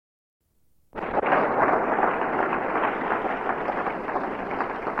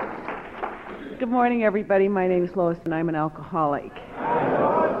Good morning, everybody. My name is Lois, and I'm an alcoholic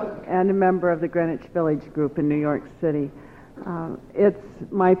and a member of the Greenwich Village Group in New York City. It's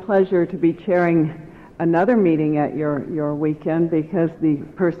my pleasure to be chairing another meeting at your weekend because the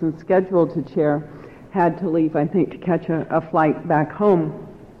person scheduled to chair had to leave, I think, to catch a flight back home.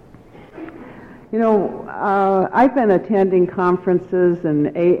 You know, I've been attending conferences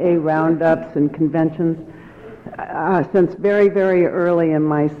and AA roundups and conventions since very, very early in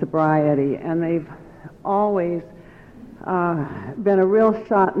my sobriety, and they've always been a real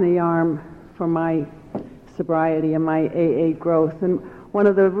shot in the arm for my sobriety and my AA growth. And one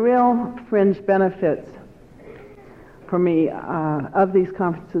of the real fringe benefits for me of these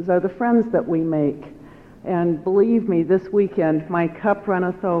conferences are the friends that we make. And believe me, this weekend my cup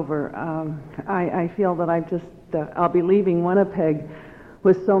runneth over. I feel that I'll be leaving Winnipeg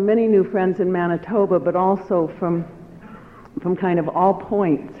with so many new friends in Manitoba, but also from kind of all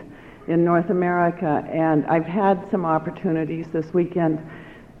points in North America. And I've had some opportunities this weekend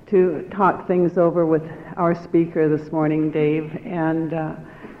to talk things over with our speaker this morning, Dave, and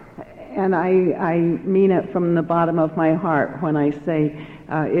I mean it from the bottom of my heart when I say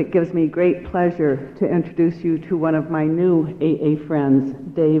it gives me great pleasure to introduce you to one of my new AA friends,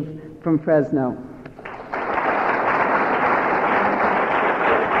 Dave from Fresno.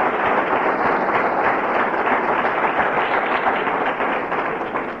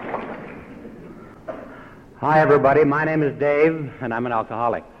 Hi, everybody. My name is Dave, and I'm an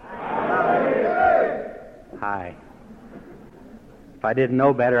alcoholic. Hi. If I didn't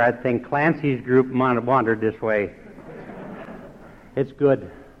know better, I'd think Clancy's group might have wandered this way. It's good.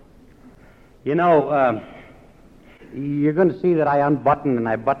 You know, you're going to see that I unbutton and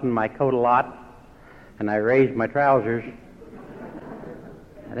I button my coat a lot, and I raise my trousers.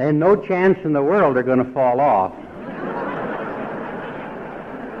 And there's no chance in the world they're going to fall off.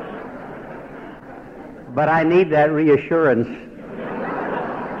 But I need that reassurance.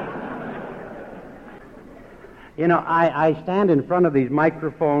 You know, I stand in front of these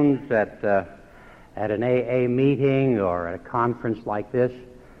microphones at an AA meeting or at a conference like this,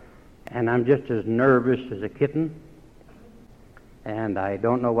 and I'm just as nervous as a kitten, and I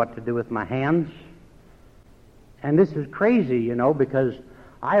don't know what to do with my hands. And this is crazy, you know, because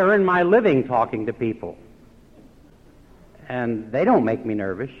I earn my living talking to people, and they don't make me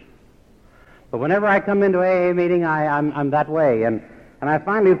nervous. But whenever I come into AA meeting, I'm that way, and I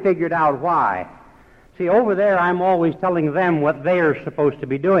finally figured out why. See, over there, I'm always telling them what they are supposed to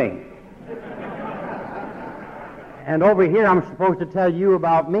be doing. And over here, I'm supposed to tell you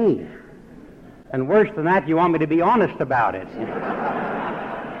about me. And worse than that, you want me to be honest about it.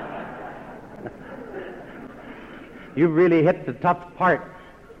 You've really hit the tough part.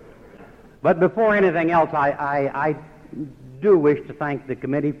 But before anything else, I do wish to thank the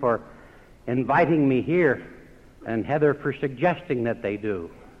committee for inviting me here, and Heather for suggesting that they do.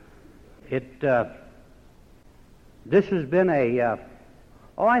 This has been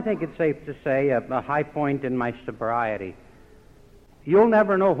I think it's safe to say, a high point in my sobriety. You'll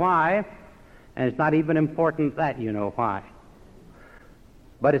never know why, and it's not even important that you know why.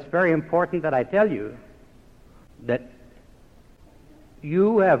 But it's very important that I tell you that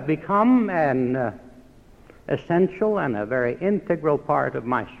you have become an essential and a very integral part of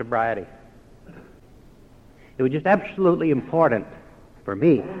my sobriety. It was just absolutely important for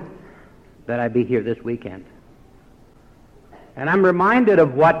me that I be here this weekend. And I'm reminded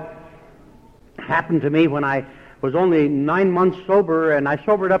of what happened to me when I was only 9 months sober, and I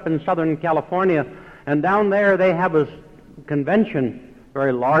sobered up in Southern California, and down there they have a convention, a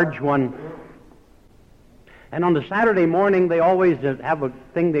very large one. And on the Saturday morning they always have a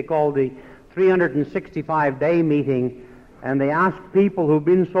thing they call the 365-day meeting, and they ask people who've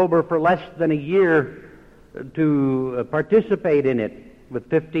been sober for less than a year to participate in it with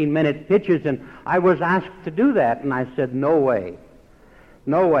 15-minute pitches, and I was asked to do that, and I said, no way.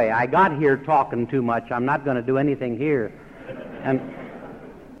 No way. I got here talking too much. I'm not going to do anything here. And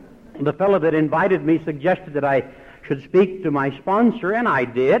the fellow that invited me suggested that I should speak to my sponsor, and I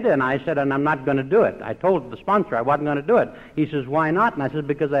did, and I said, and I'm not going to do it. I told the sponsor I wasn't going to do it. He says, why not? And I said,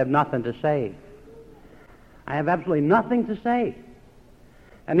 because I have nothing to say. I have absolutely nothing to say.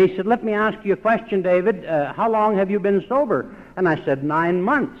 And he said, let me ask you a question, David. How long have you been sober? And I said, 9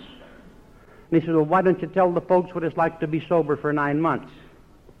 months. And he said, well, why don't you tell the folks what it's like to be sober for 9 months?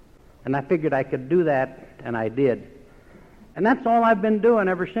 And I figured I could do that, and I did. And that's all I've been doing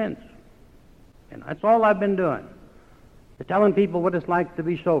ever since. And that's all I've been doing, telling people what it's like to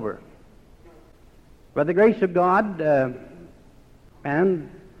be sober. By the grace of God and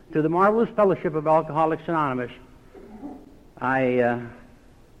to the marvelous fellowship of Alcoholics Anonymous, I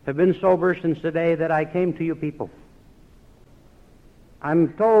have been sober since the day that I came to you people.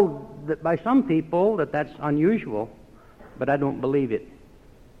 I'm told that by some people that that's unusual, but I don't believe it.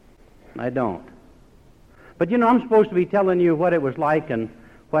 I don't. But you know, I'm supposed to be telling you what it was like and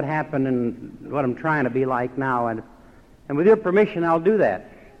what happened and what I'm trying to be like now, and with your permission, I'll do that.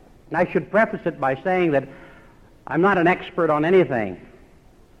 And I should preface it by saying that I'm not an expert on anything,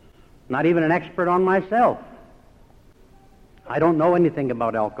 not even an expert on myself. I don't know anything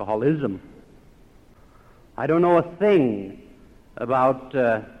about alcoholism. I don't know a thing about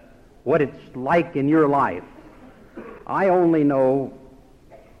what it's like in your life. I only know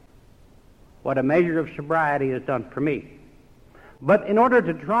what a measure of sobriety has done for me. But in order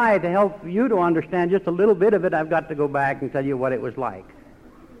to try to help you to understand just a little bit of it, I've got to go back and tell you what it was like.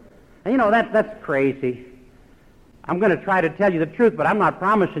 And you know, that's crazy. I'm going to try to tell you the truth, but I'm not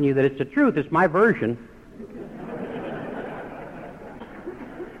promising you that it's the truth. It's my version.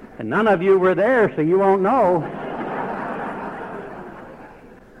 And none of you were there, so you won't know.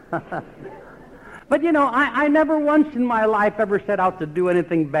 But you know, I never once in my life ever set out to do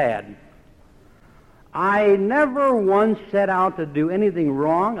anything bad. I never once set out to do anything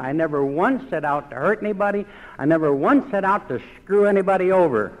wrong. I never once set out to hurt anybody. I never once set out to screw anybody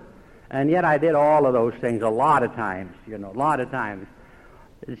over. And yet I did all of those things a lot of times, you know, a lot of times.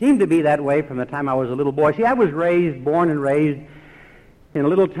 It seemed to be that way from the time I was a little boy. See, I was born and raised in a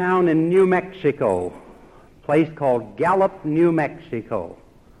little town in New Mexico, a place called Gallup, New Mexico.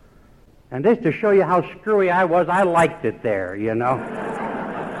 And just to show you how screwy I was, I liked it there, you know.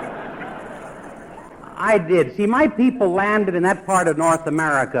 I did. See, my people landed in that part of North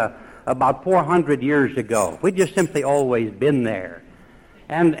America about 400 years ago. We'd just simply always been there.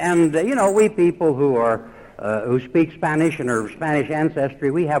 And you know, we people who speak Spanish and are of Spanish ancestry,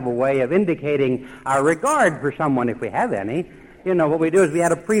 we have a way of indicating our regard for someone if we have any. You know, what we do is we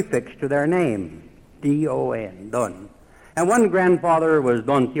add a prefix to their name, D-O-N, Don. And one grandfather was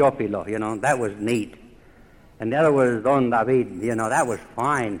Don Teofilo, you know, that was neat. And the other was Don David, you know, that was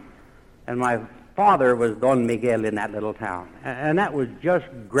fine. And my father was Don Miguel in that little town. And that was just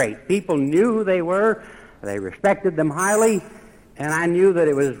great. People knew who they were. They respected them highly. And I knew that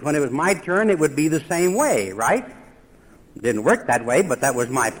when it was my turn, it would be the same way, right? It didn't work that way, but that was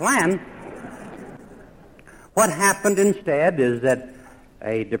my plan. What happened instead is that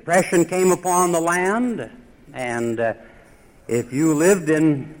a depression came upon the land, and if you lived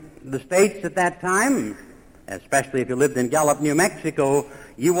in the States at that time, especially if you lived in Gallup, New Mexico,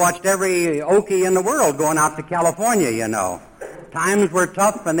 you watched every Okie in the world going out to California, you know. Times were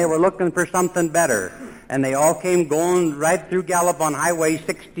tough, and they were looking for something better. And they all came going right through Gallup on Highway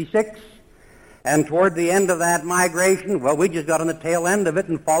 66. And toward the end of that migration, well, we just got on the tail end of it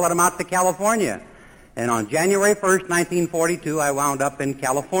and followed them out to California. And on January 1st, 1942, I wound up in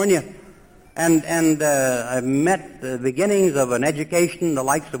California. And I met the beginnings of an education the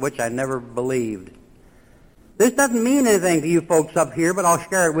likes of which I never believed. This doesn't mean anything to you folks up here, but I'll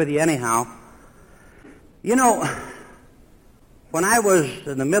share it with you anyhow. You know, when I was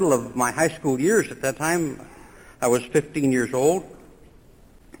in the middle of my high school years at that time, I was 15 years old,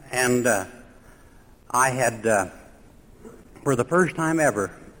 and I had, for the first time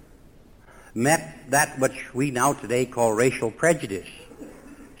ever, met that which we now today call racial prejudice.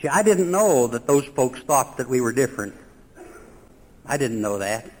 See, I didn't know that those folks thought that we were different. I didn't know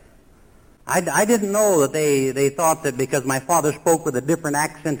that. I didn't know that they thought that because my father spoke with a different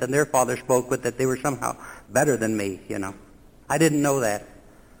accent than their father spoke with, that they were somehow better than me, you know. I didn't know that.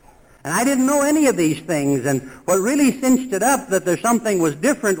 And I didn't know any of these things. And what really cinched it up that there's something was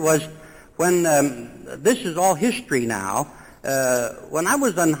different was when, this is all history now, when I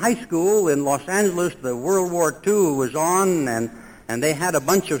was in high school in Los Angeles, the World War II was on, and they had a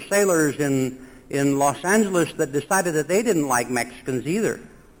bunch of sailors in Los Angeles that decided that they didn't like Mexicans either.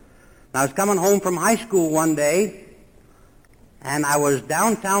 And I was coming home from high school one day, and I was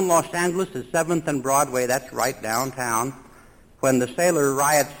downtown Los Angeles at 7th and Broadway, that's right downtown, when the sailor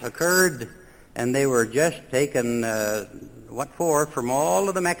riots occurred, and they were just taking what for from all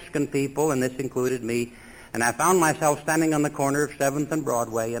of the Mexican people, and this included me, and I found myself standing on the corner of 7th and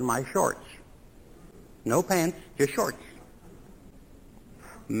Broadway in my shorts. No pants, just shorts.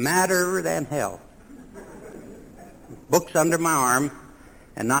 Madder than hell. Books under my arm,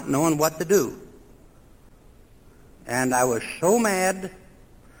 and not knowing what to do. And I was so mad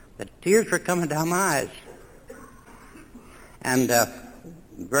that tears were coming down my eyes. And a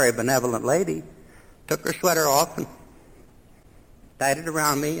very benevolent lady took her sweater off and tied it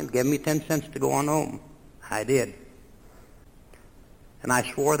around me and gave me 10 cents to go on home. I did. And I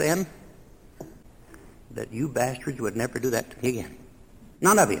swore then that you bastards would never do that to me again.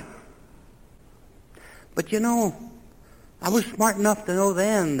 None of you. But you know, I was smart enough to know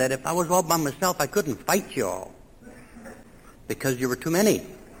then that if I was all by myself, I couldn't fight you all because you were too many.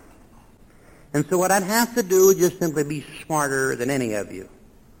 And so what I'd have to do is just simply be smarter than any of you.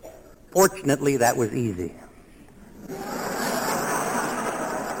 Fortunately, that was easy.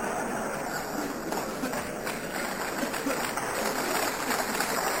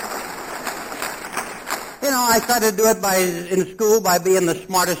 You know, I tried to do it in school by being the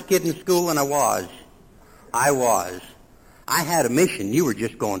smartest kid in school, and I was. I had a mission. You were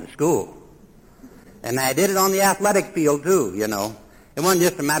just going to school. And I did it on the athletic field, too, you know. It wasn't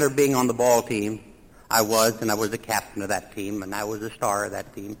just a matter of being on the ball team. I was the captain of that team, and I was the star of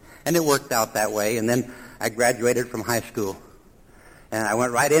that team. And it worked out that way. And then I graduated from high school. And I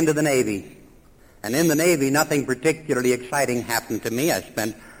went right into the Navy. And in the Navy, nothing particularly exciting happened to me. I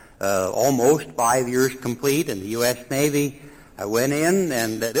spent almost 5 years complete in the U.S. Navy. I went in,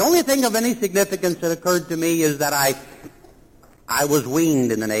 and the only thing of any significance that occurred to me is that I was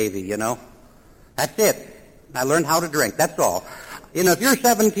weaned in the Navy, you know. That's it. I learned how to drink. That's all. You know, if you're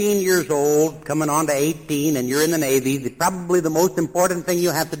 17 years old, coming on to 18, and you're in the Navy, probably the most important thing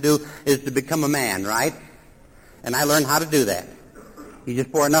you have to do is to become a man, right? And I learned how to do that. You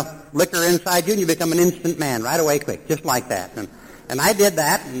just pour enough liquor inside you, and you become an instant man right away quick, just like that. And I did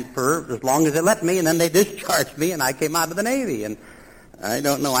that for as long as they let me, and then they discharged me, and I came out of the Navy. And I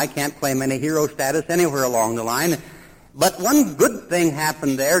don't know, I can't claim any hero status anywhere along the line. But one good thing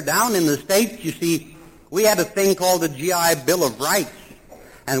happened there. Down in the States, you see, we had a thing called the GI Bill of Rights.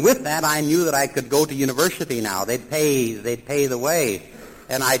 And with that, I knew that I could go to university now. They'd pay the way.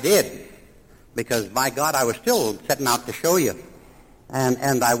 And I did. Because, by God, I was still setting out to show you.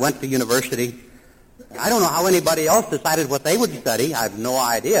 And I went to university. I don't know how anybody else decided what they would study. I have no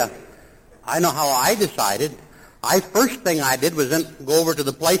idea. I know how I decided. First thing I did was then go over to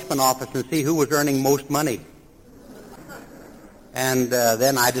the placement office and see who was earning most money. And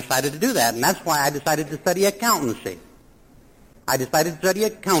then I decided to do that. And that's why I decided to study accountancy. I decided to study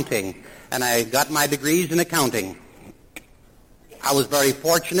accounting. And I got my degrees in accounting. I was very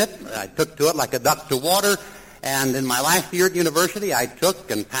fortunate. I took to it like a duck to water. And in my last year at university, I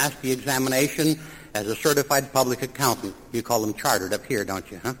took and passed the examination as a certified public accountant. You call them chartered up here,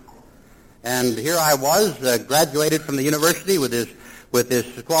 don't you, huh? And here I was, graduated from the university with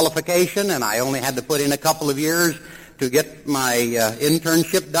this qualification, and I only had to put in a couple of years to get my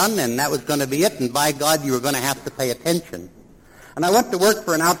internship done, and that was going to be it. And by God, you were going to have to pay attention. And I went to work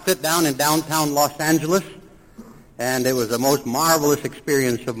for an outfit down in downtown Los Angeles, and it was the most marvelous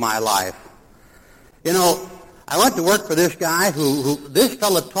experience of my life. You know, I went to work for this guy who this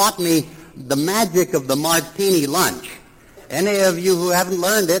fellow taught me the magic of the martini lunch. Any of you who haven't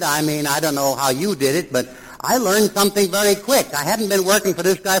learned it, I mean, I don't know how you did it, but I learned something very quick. I hadn't been working for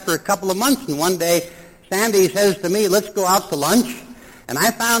this guy for a couple of months, and one day Sandy says to me, let's go out to lunch. And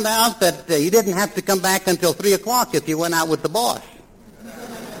I found out that you didn't have to come back until 3 o'clock if you went out with the boss.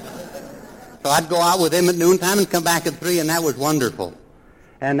 So I'd go out with him at noontime and come back at 3, and that was wonderful.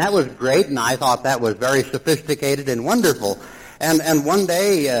 And that was great, and I thought that was very sophisticated and wonderful. And one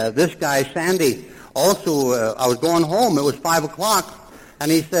day, this guy, Sandy, also, I was going home. It was 5 o'clock,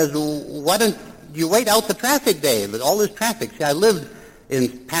 and he says, why don't you wait out the traffic, Dave? All this traffic. See, I lived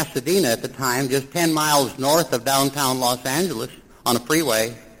in Pasadena at the time, just 10 miles north of downtown Los Angeles on a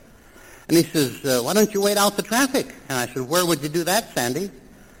freeway. And he says, why don't you wait out the traffic? And I said, where would you do that, Sandy?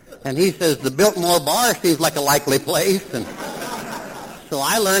 And he says, the Biltmore Bar seems like a likely place. And so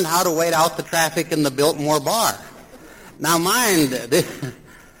I learned how to wait out the traffic in the Biltmore Bar. Now, mind,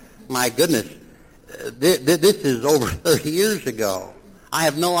 my goodness, this is over 30 years ago. I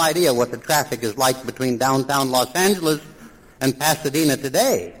have no idea what the traffic is like between downtown Los Angeles and Pasadena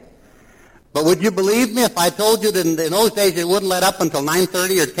today. But would you believe me if I told you that in those days it wouldn't let up until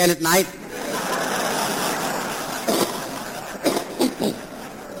 9:30 or 10 at night?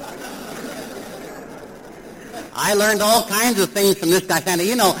 I learned all kinds of things from this guy, Sandy.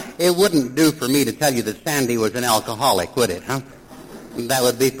 You know, it wouldn't do for me to tell you that Sandy was an alcoholic, would it, huh? That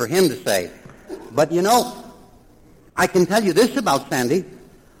would be for him to say. But, you know, I can tell you this about Sandy.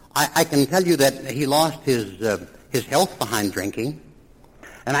 I can tell you that he lost his health behind drinking.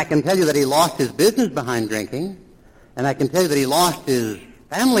 And I can tell you that he lost his business behind drinking. And I can tell you that he lost his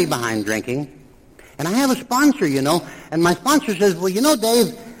family behind drinking. And I have a sponsor, you know, and my sponsor says, well, you know,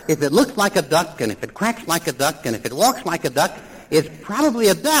 Dave, if it looks like a duck, and if it quacks like a duck, and if it walks like a duck, it's probably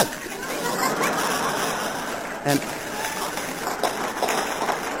a duck. And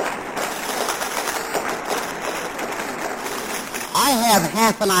I have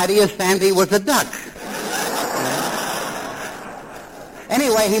half an idea Sandy was a duck.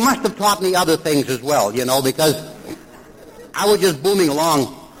 Anyway, he must have taught me other things as well, because I was just booming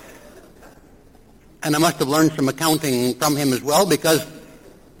along. And I must have learned some accounting from him as well, because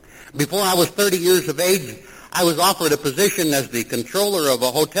before I was 30 years of age, I was offered a position as the controller of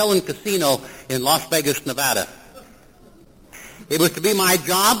a hotel and casino in Las Vegas, Nevada. It was to be my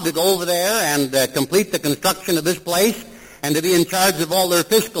job to go over there and complete the construction of this place and to be in charge of all their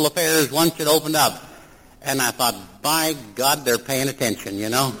fiscal affairs once it opened up. And I thought, by God, they're paying attention,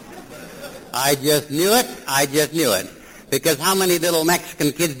 I just knew it. Because how many little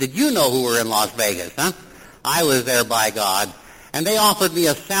Mexican kids did you know who were in Las Vegas, huh? I was there, by God. And they offered me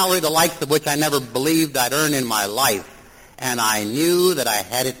a salary the likes of which I never believed I'd earn in my life. And I knew that I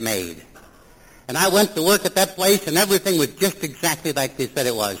had it made. And I went to work at that place, and everything was just exactly like they said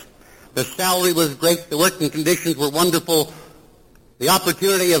it was. The salary was great. The working conditions were wonderful. The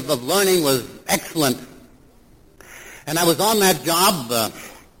opportunity of learning was excellent. And I was on that job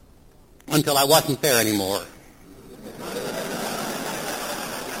until I wasn't there anymore.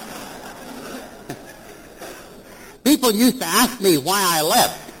 People used to ask me why I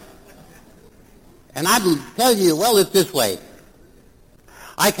left. And I'd tell you, well, it's this way.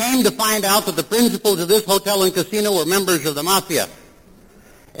 I came to find out that the principals of this hotel and casino were members of the mafia.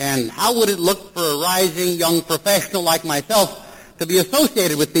 And how would it look for a rising young professional like myself to be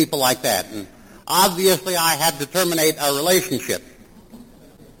associated with people like that? And obviously I had to terminate our relationship.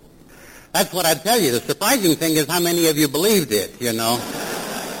 That's what I'd tell you. The surprising thing is how many of you believed it,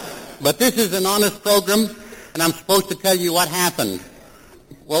 But this is an honest program, and I'm supposed to tell you what happened.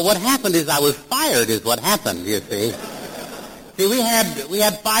 Well, what happened is I was fired is what happened, you see. See, we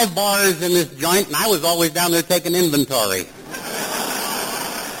had 5 bars in this joint, and I was always down there taking inventory.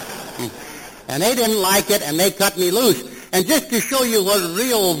 And they didn't like it, and they cut me loose. And just to show you what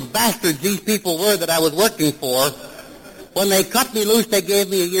real bastards these people were that I was working for, when they cut me loose, they gave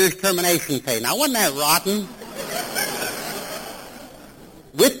me a year's termination pay. Now, wasn't that rotten?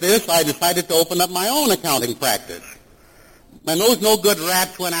 With this, I decided to open up my own accounting practice. And those no-good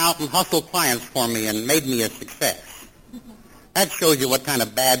rats went out and hustled clients for me and made me a success. That shows you what kind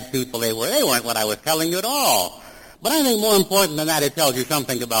of bad people they were. They weren't what I was telling you at all. But I think more important than that, it tells you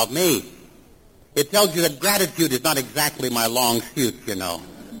something about me. It tells you that gratitude is not exactly my long suit,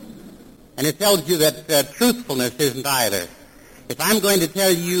 And it tells you that truthfulness isn't either. If I'm going to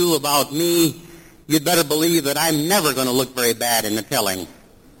tell you about me, you'd better believe that I'm never going to look very bad in the telling.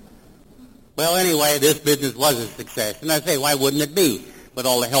 Well, anyway, this business was a success. And I say, why wouldn't it be with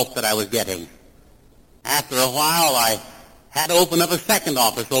all the help that I was getting? After a while, I had to open up a second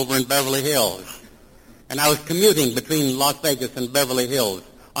office over in Beverly Hills. And I was commuting between Las Vegas and Beverly Hills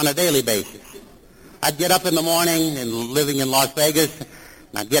on a daily basis. I'd get up in the morning and living in Las Vegas,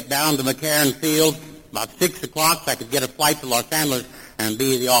 and I'd get down to McCarran Field about 6 o'clock so I could get a flight to Los Angeles and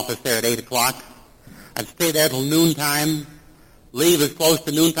be at the office there at 8 o'clock. I'd stay there till noontime, leave as close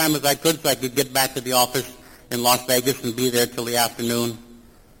to noontime as I could so I could get back to the office in Las Vegas and be there till the afternoon.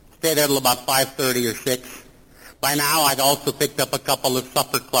 Stay there till about 5:30 or 6. By now, I'd also picked up a couple of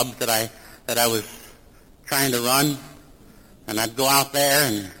supper clubs that I was trying to run, and I'd go out there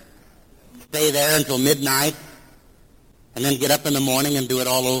and stay there until midnight, and then get up in the morning and do it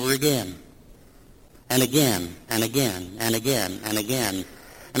all over again. And again, and again, and again, and again.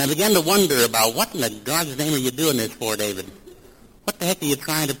 And I began to wonder about what in the God's name are you doing this for, David? What the heck are you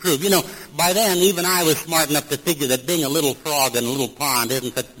trying to prove? By then, even I was smart enough to figure that being a little frog in a little pond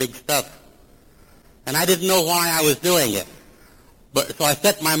isn't such big stuff. And I didn't know why I was doing it. So I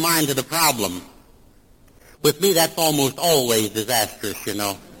set my mind to the problem. With me, that's almost always disastrous,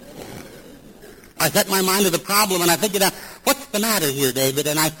 I set my mind to the problem, and I figured out, what's the matter here, David?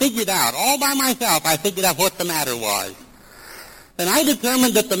 And I figured out, all by myself, what the matter was. And I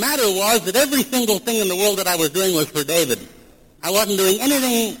determined that the matter was that every single thing in the world that I was doing was for David. I wasn't doing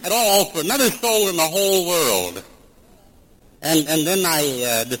anything at all for another soul in the whole world. And then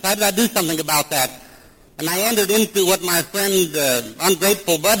I decided I'd do something about that. And I entered into what my friend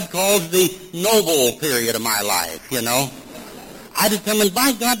Ungrateful Bud calls the noble period of my life, I determined,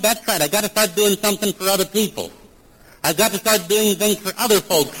 by God, that's right. I got to start doing something for other people. I've got to start doing things for other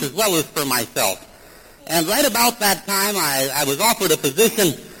folks as well as for myself. And right about that time, I was offered a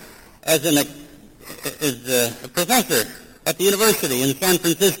position as a professor at the university in San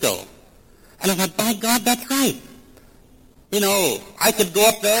Francisco. And I thought, by God, that's right. I could go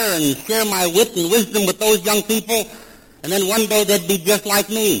up there and share my wit and wisdom with those young people, and then one day they'd be just like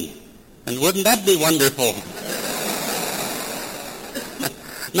me. And wouldn't that be wonderful?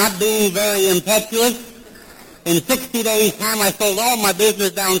 Not being very impetuous, in 60 days' time I sold all my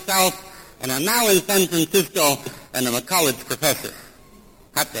business down south, and I'm now in San Francisco, and I'm a college professor.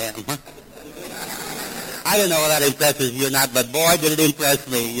 Hot damn, huh? I don't know whether that impresses you or not, but boy, did it impress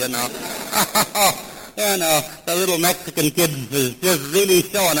me, you know. You know, the little Mexican kid was just really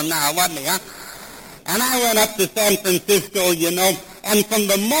showing them now, wasn't he, huh? And I went up to San Francisco, you know, and from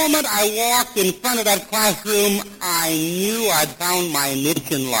the moment I walked in front of that classroom, I knew I'd found my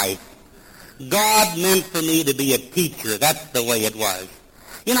niche in life. God meant for me to be a teacher. That's the way it was.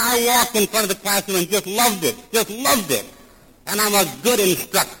 You know, I walked in front of the classroom and just loved it. And I'm a good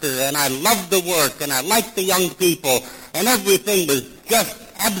instructor, and I loved the work, and I liked the young people, and everything was just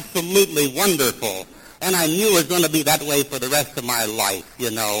absolutely wonderful. And I knew it was going to be that way for the rest of my life,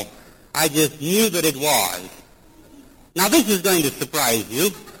 you know. I just knew that it was. Now, this is going to surprise you.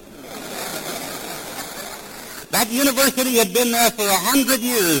 That university had been there for 100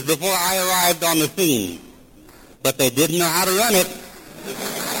 years before I arrived on the scene. But they didn't know how to run it.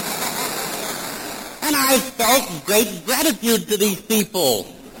 And I felt great gratitude to these people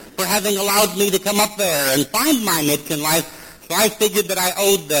for having allowed me to come up there and find my niche in life, so I figured that I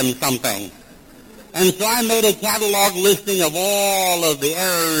owed them something. And so I made a catalog listing of all of the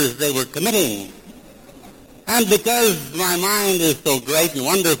errors they were committing. And because my mind is so great and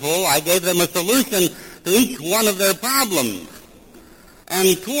wonderful, I gave them a solution to each one of their problems.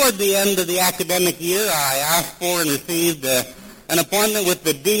 And toward the end of the academic year, I asked for and received an appointment with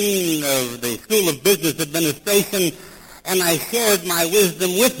the dean of the School of Business Administration, and I shared my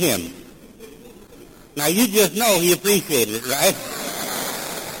wisdom with him. Now, you just know he appreciated it, right?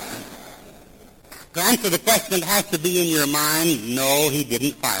 To answer the question that has to be in your mind, no, he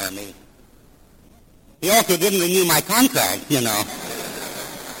didn't fire me. He also didn't renew my contract, you know.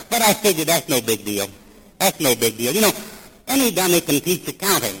 But I figured that's no big deal. That's no big deal. You know, any dummy can teach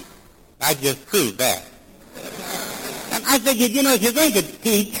accounting. I just proved that. And I figured, you know, if you're going to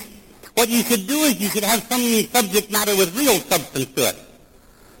teach, what you should do is you should have some subject matter with real substance to it.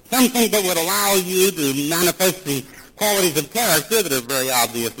 Something that would allow you to manifest the qualities of character that are very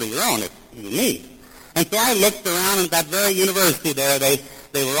obviously your own, if you need. And so I looked around at that very university there.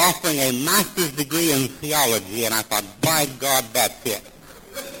 They were offering a master's degree in theology, and I thought, by God, that's it.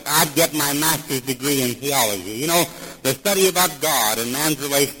 I'd get my master's degree in theology. You know, the study about God and man's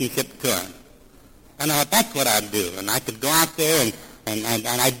relationship to him. And I thought, that's what I'd do. And I could go out there, and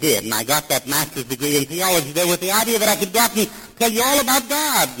I did. And I got that master's degree in theology there with the idea that I could go out and tell you all about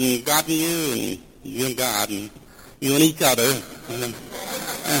God, and God and you and God, and you and each other.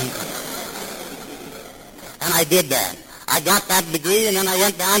 And I did that. I got that degree, and then I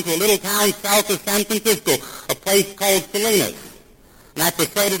went down to a little town south of San Francisco, a place called Salinas. And I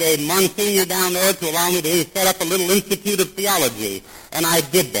persuaded a Monsignor down there to allow me to set up a little institute of theology. And I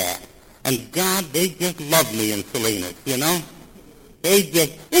did that. And God, they just loved me in Salinas, you know. They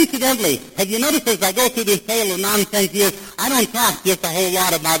just, incidentally, have you noticed as I go through this tale of nonsense here, I don't talk just a whole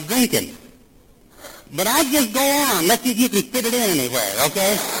lot about drinking. But I just go on. Let's see if you can fit it in anywhere,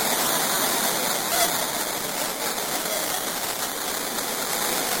 okay?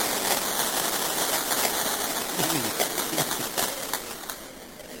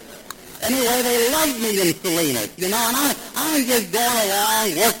 Anyway, they loved me in Salinas, you know, and I was just going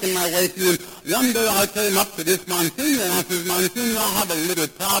along, working my way through. One day I came up to this Monsignor, and I said, Monsignor, I have a little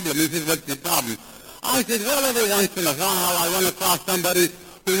problem. He said, what's the problem? I said, well, every once in a while I run across somebody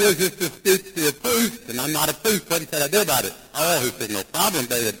who lives just to speak to a priest, and I'm not a priest. What should I do about it? Oh, he said, no problem,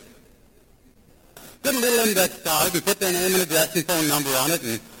 David. Put a little index card, and put their name and address and phone number on it,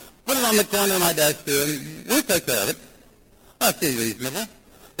 and put it on the corner of my desk, too, and we'll take care of it. That seems reasonable.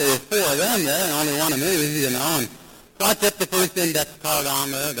 There's four of them there, and only one of me, you know. And so I put the first index card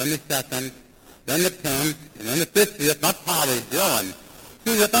on there, then the second, then the 10th, and then the 50th. That's how they're doing.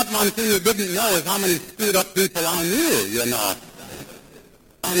 See, what that Monsignor didn't know is how many screwed-up people I knew, you know.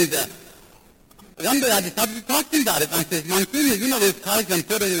 And one day I decided to talk to him about it. I said, Monsignor, you know those cards I'm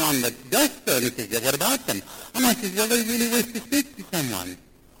putting on the desk there? And he said, yeah, what about them? And I said, well, they really wish to speak to someone.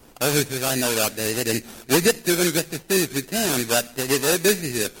 Oh, he says, I know that, David, and we'll get to them just as soon as we can, but we're very busy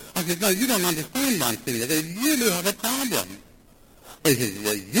here. I said, no, you don't understand, Monsignor. They really have a problem. He says,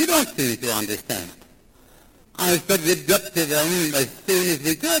 well, you don't seem to understand. I said, we'd get to them as soon as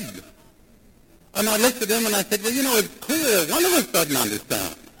we could. And I looked at him and I said, well, you know, it's clear. One of us doesn't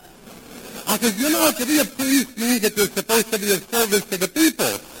understand. I said, you know, to be a priest means that you're supposed to be of service to the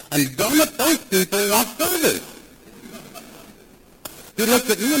people. And don't let those people want service. He looked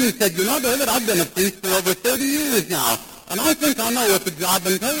at me and he said, you know, David, I've been a priest for over 30 years now, and I think I know what the job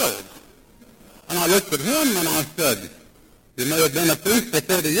entails. And I looked at him and I said, you may have been a priest for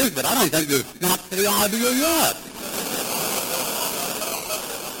 30 years, but I don't think you've snapped the idea yet.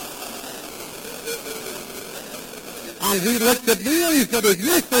 And he looked at me and he said, if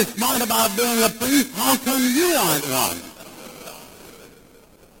you're so smart about being a priest, how come you aren't one?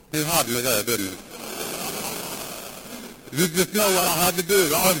 He had me there, didn't he? You just know what I had to do,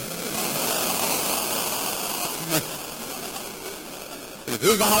 Lord. If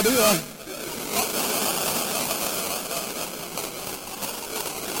you're going to do it.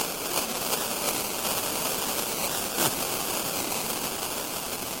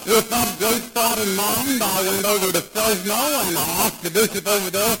 With that great thought in mind, I went over to Fresno and I asked the bishop over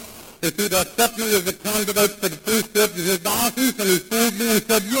there if he'd accept me as a candidate for the priesthood of his diocese, and he told me and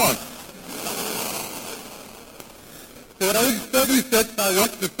said, yes. So at age 36, I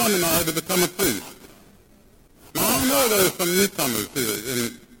went to seminary to become a priest. Now, I know there are some newcomers here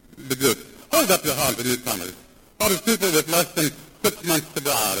in the group. Hold up your hand to newcomers. What are people with less than 6 months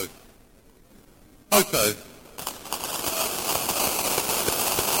sobriety? Okay.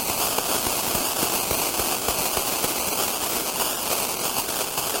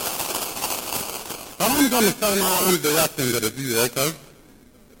 I'm going to say my own direction that if you echo.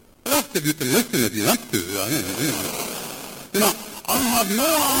 The rest of you can listen if you want to. You know, I have no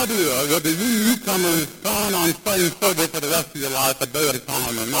idea whether you newcomers plan on staying sober for the rest of your life at that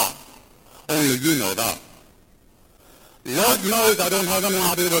time or not. Only you know that. The Lord knows I don't have any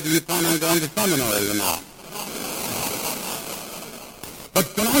idea whether you plan on going to seminary or not. But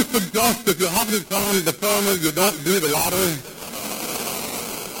can I suggest if you haven't found the formula, you don't do the lottery?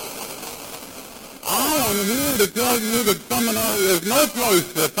 I am here to tell you that seminary is no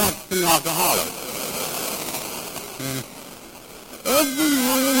place for practicing alcoholics.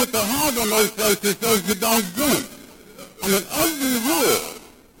 Everywhere with the heart on those places says you don't drink. I mean, everywhere.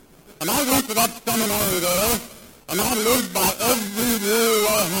 And I went to that seminary there, and I lived by every rule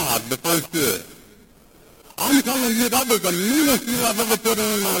I had the first year. I'm telling you, that was the meanest year I've ever put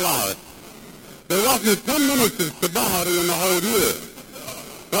in my life. There wasn't 10 minutes of sobriety in the whole year.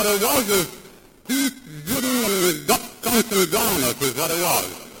 But it was a deep, gritty, and gut-punching darkness is what it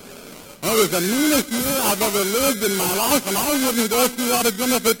was. It was the meanest year I've ever lived in my life, and I wouldn't go through that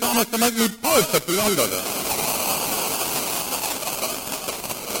again if it promised to make me perfect under it.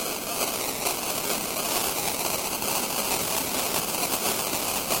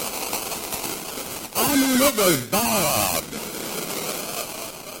 I mean, it was bad.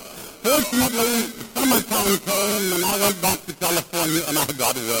 Fortunately, summertime came, and I went back to California, and I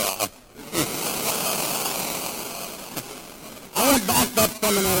got there. I went back that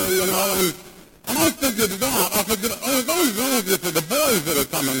seminary, you know, and I figured that. I figured, oh, those are for the boys that are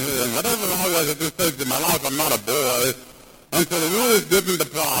coming here, and whatever I was at this stage in my life, I'm not a boy. And so it really didn't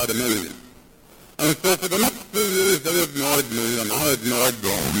apply to me. And so for the next 2 years, they ignored me, and I ignored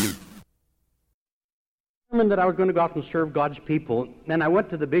them. I determined that I was going to go out and serve God's people. Then I went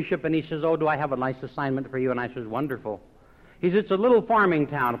to the bishop, and he says, oh, do I have a nice assignment for you? And I says, wonderful. He said, it's a little farming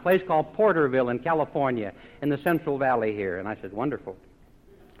town, a place called Porterville in California, in the Central Valley here. And I said, wonderful.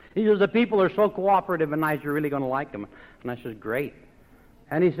 He says, the people are so cooperative and nice, you're really going to like them. And I said, great.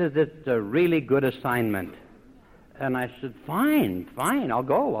 And he says, it's a really good assignment. And I said, fine, I'll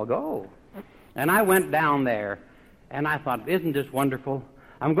go. And I went down there, and I thought, isn't this wonderful?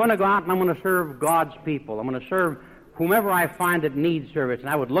 I'm going to go out and I'm going to serve God's people. I'm going to serve whomever I find that needs service. And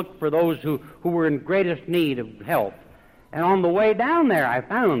I would look for those who were in greatest need of help. And on the way down there, I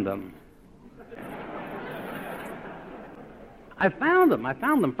found them. I found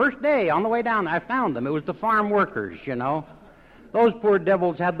them. First day, on the way down there, I found them. It was the farm workers, you know. Those poor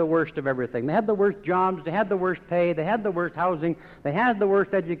devils had the worst of everything. They had the worst jobs, they had the worst pay, they had the worst housing, they had the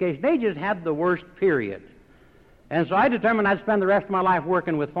worst education. They just had the worst, period. And so I determined I'd spend the rest of my life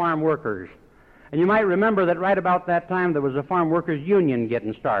working with farm workers. And you might remember that right about that time there was a farm workers union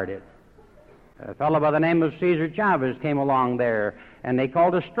getting started. A fellow by the name of Cesar Chavez came along there, and they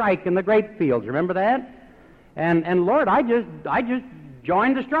called a strike in the grape fields. Remember that? And Lord, I just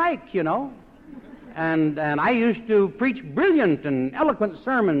joined the strike, you know. And I used to preach brilliant and eloquent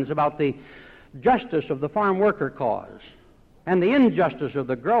sermons about the justice of the farm worker cause and the injustice of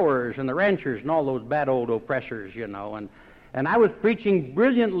the growers and the ranchers and all those bad old oppressors, you know. And I was preaching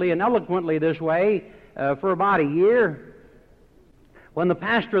brilliantly and eloquently this way for about a year. When the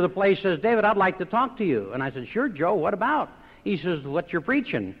pastor of the place says, David, I'd like to talk to you. And I said, sure, Joe, what about? He says, what you're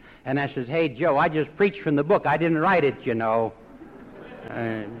preaching? And I says, hey, Joe, I just preached from the book. I didn't write it, you know.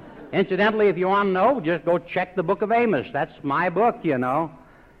 Incidentally, if you want to know, just go check the book of Amos. That's my book, you know.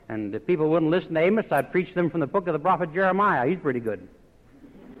 And if people wouldn't listen to Amos, I'd preach them from the book of the prophet Jeremiah. He's pretty good.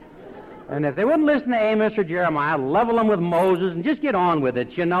 And if they wouldn't listen to Amos or Jeremiah, level them with Moses and just get on with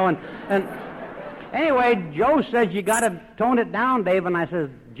it, you know. And anyway, Joe says, you got to tone it down, Dave. And I says,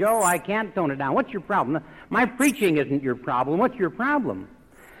 Joe, I can't tone it down. What's your problem? My preaching isn't your problem. What's your problem?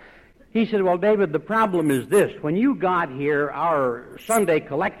 He said, well, David, the problem is this. When you got here, our Sunday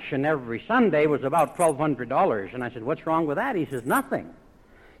collection every Sunday was about $1,200. And I said, what's wrong with that? He says, nothing.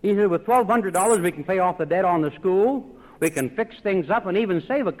 He said, with $1,200, we can pay off the debt on the school, we can fix things up, and even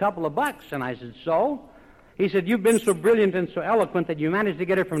save a couple of bucks. And I said, so? He said, you've been so brilliant and so eloquent that you managed to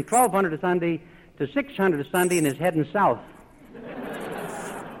get it from $1,200 a Sunday to $600 a Sunday and is heading south.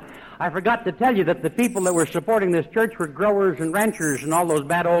 I forgot to tell you that the people that were supporting this church were growers and ranchers and all those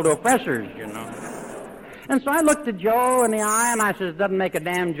bad old oppressors, you know. And so I looked at Joe in the eye and I said, doesn't make a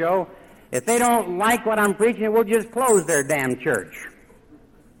damn, Joe. If they don't like what I'm preaching, we'll just close their damn church.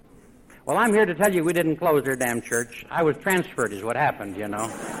 Well, I'm here to tell you we didn't close their damn church. I was transferred is what happened, you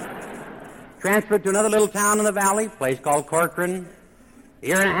know. Transferred to another little town in the valley, a place called Corcoran. A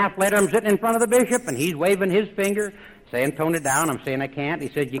year and a half later, I'm sitting in front of the bishop, and he's waving his finger, saying, tone it down. I'm saying, I can't. He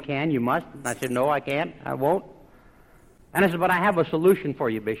said, you can, you must. And I said, no, I can't, I won't. And I said, but I have a solution for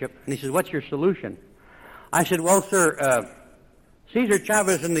you, Bishop. And he said, what's your solution? I said, well, sir, Cesar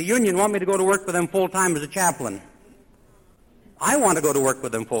Chavez and the union want me to go to work with them full-time as a chaplain. I want to go to work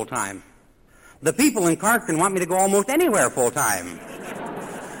with them full-time. The people in Corcoran want me to go almost anywhere full-time.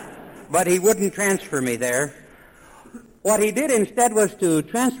 But he wouldn't transfer me there. What he did instead was to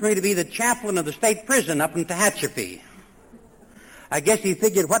transfer me to be the chaplain of the state prison up in Tehachapi. I guess he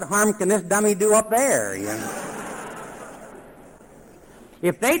figured, what harm can this dummy do up there, you know?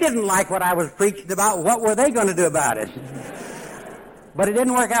 If they didn't like what I was preaching about, what were they going to do about it? But it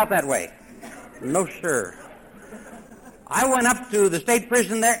didn't work out that way. No, sir. I went up to the state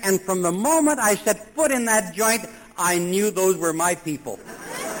prison there, and from the moment I set foot in that joint, I knew those were my people.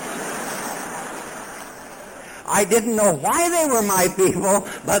 I didn't know why they were my people,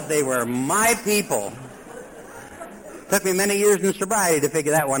 but they were my people. Took me many years in sobriety to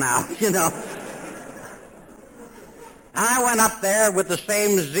figure that one out, you know. I went up there with the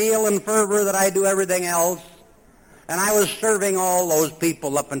same zeal and fervor that I do everything else, and I was serving all those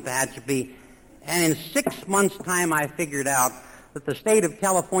people up in Tehachapi. And in 6 months' time, I figured out that the state of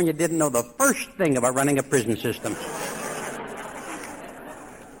California didn't know the first thing about running a prison system.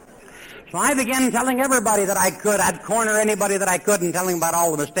 So I began telling everybody that I could. I'd corner anybody that I could and telling about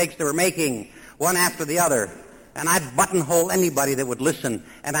all the mistakes they were making, one after the other. And I'd buttonhole anybody that would listen.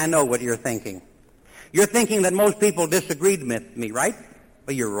 And I know what you're thinking. You're thinking that most people disagreed with me, right?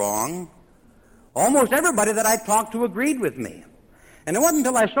 But you're wrong. Almost everybody that I talked to agreed with me. And it wasn't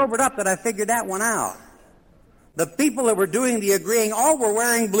until I sobered up that I figured that one out. The people that were doing the agreeing all were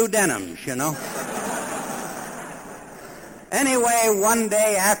wearing blue denims, you know. Anyway, one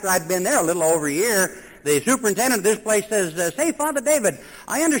day after I'd been there a little over a year, the superintendent of this place says, say, Father David,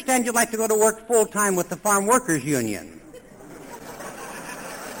 I understand you'd like to go to work full-time with the Farm Workers Union.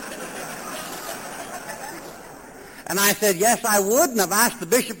 And I said, yes, I would, and I've asked the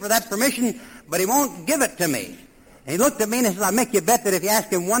bishop for that permission, but he won't give it to me. And he looked at me and he said, I'll make you bet that if you ask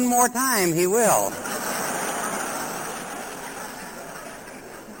him one more time, he will.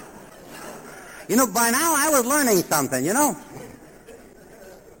 You know, by now I was learning something, you know.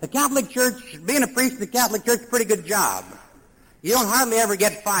 The Catholic Church, being a priest in the Catholic Church is a pretty good job. You don't hardly ever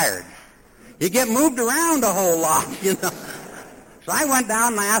get fired. You get moved around a whole lot, you know. So I went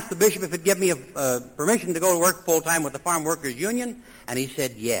down and I asked the bishop if he'd give me permission to go to work full-time with the Farm Workers Union, and he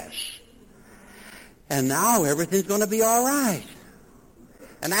said yes. And now everything's going to be all right.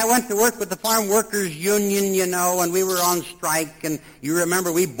 And I went to work with the Farm Workers Union, you know, and we were on strike, and you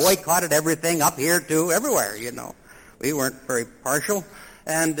remember we boycotted everything up here, too, everywhere, you know. We weren't very partial.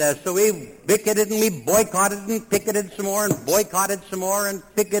 And so we picketed and we boycotted and picketed some more and boycotted some more and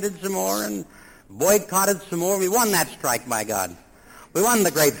picketed some more and boycotted some more. We won that strike, by God. We won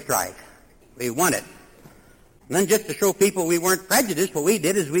the grape strike. We won it. And then just to show people we weren't prejudiced, what we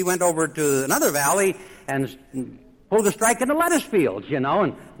did is we went over to another valley and pulled a strike in the lettuce fields, you know,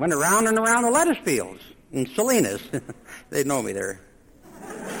 and went around and around the lettuce fields in Salinas. They know me there.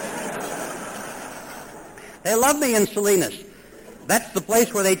 They love me in Salinas. That's the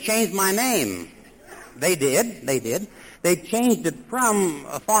place where they changed my name. They did. They changed it from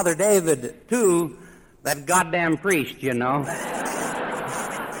Father David to that goddamn priest, you know.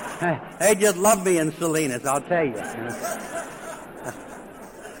 They just love me in Salinas, I'll tell you.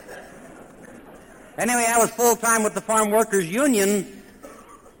 Anyway, I was full-time with the Farm Workers Union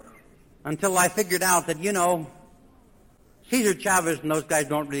until I figured out that, you know, Cesar Chavez and those guys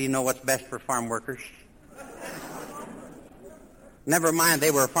don't really know what's best for farm workers. Never mind,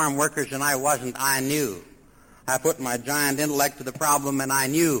 they were farm workers and I wasn't. I knew. I put my giant intellect to the problem and I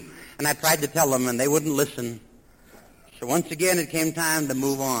knew. And I tried to tell them and they wouldn't listen. So once again, it came time to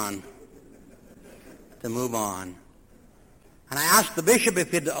move on. And I asked the bishop if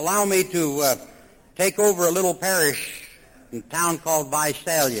he'd allow me to take over a little parish in a town called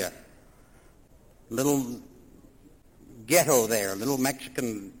Visalia. A little ghetto there, a little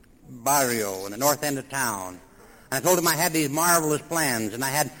Mexican barrio in the north end of town. And I told him I had these marvelous plans, and I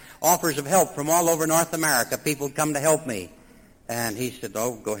had offers of help from all over North America. People would come to help me. And he said,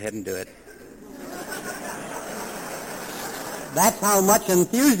 oh, go ahead and do it. That's how much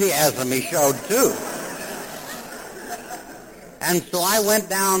enthusiasm he showed, too. And so I went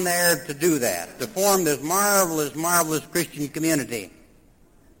down there to do that, to form this marvelous, marvelous Christian community.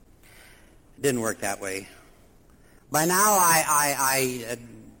 It didn't work that way. By now,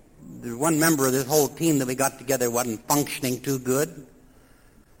 the one member of this whole team that we got together wasn't functioning too good.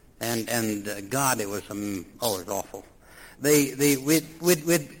 And God, it was it was awful.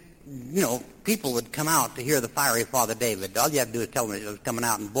 People would come out to hear the fiery Father David. All you have to do is tell them it was coming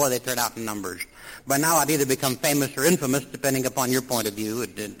out, and boy, they turned out in numbers. By now, I'd either become famous or infamous, depending upon your point of view.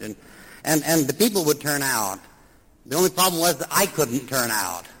 And the people would turn out. The only problem was that I couldn't turn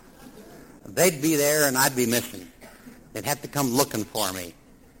out. They'd be there, and I'd be missing. They'd have to come looking for me.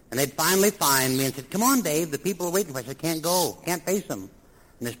 And they'd finally find me and said, come on, Dave, the people are waiting for us. I can't go, can't face them.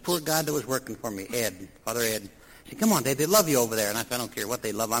 And this poor God that was working for me, Father Ed, said, come on, Dave, they love you over there. And I said, I don't care what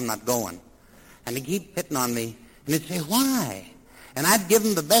they love, I'm not going. And he'd keep hitting on me, and he'd say, why? And I'd give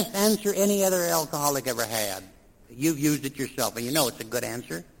him the best answer any other alcoholic ever had. You've used it yourself, and you know it's a good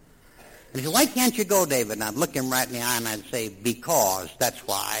answer. And he said, why can't you go, David? And I'd look him right in the eye, and I'd say, because, that's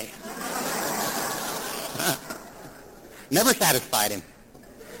why. Never satisfied him.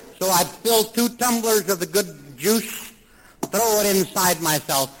 So I'd fill 2 tumblers of the good juice, throw it inside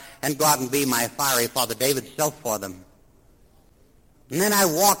myself, and go out and be my fiery Father David's self for them. And then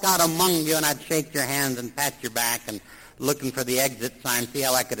I'd walk out among you, and I'd shake your hands and pat your back and looking for the exit sign, see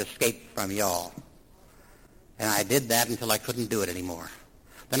how I could escape from y'all. And I did that until I couldn't do it anymore.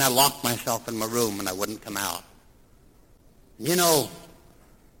 Then I locked myself in my room, and I wouldn't come out. You know,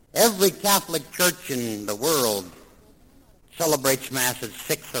 every Catholic church in the world celebrates Mass at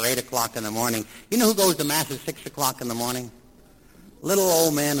 6 or 8 o'clock in the morning. You know who goes to Mass at 6 o'clock in the morning? Little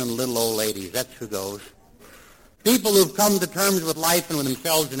old men and little old ladies. That's who goes. People who've come to terms with life and with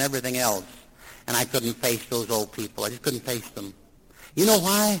themselves and everything else. And I couldn't face those old people. I just couldn't face them. You know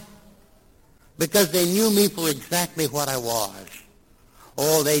why? Because they knew me for exactly what I was.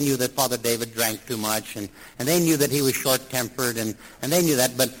 Oh, they knew that Father David drank too much, and they knew that he was short-tempered, and they knew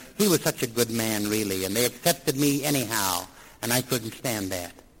that, but he was such a good man, really, and they accepted me anyhow, and I couldn't stand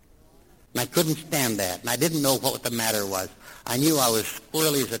that. And I couldn't stand that, and I didn't know what the matter was. I knew I was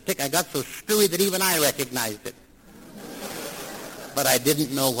squirrely as a tick. I got so screwy that even I recognized it. But I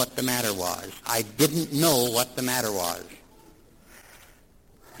didn't know what the matter was. I didn't know what the matter was.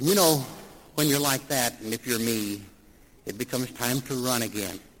 You know, when you're like that, and if you're me, it becomes time to run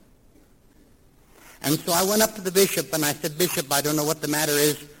again. And so I went up to the bishop, and I said, Bishop, I don't know what the matter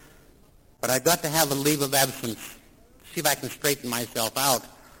is, but I've got to have a leave of absence, see if I can straighten myself out.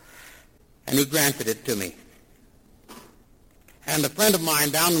 And he granted it to me. And a friend of mine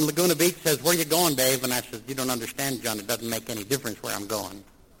down in Laguna Beach says, where are you going, Dave? And I said, you don't understand, John. It doesn't make any difference where I'm going.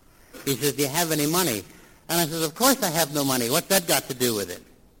 He says, do you have any money? And I said, of course I have no money. What's that got to do with it?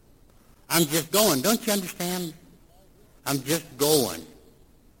 I'm just going. Don't you understand? I'm just going.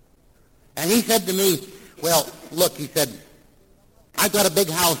 And he said to me, well, look, he said, I've got a big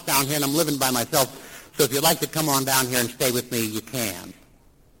house down here, and I'm living by myself, so if you'd like to come on down here and stay with me, you can.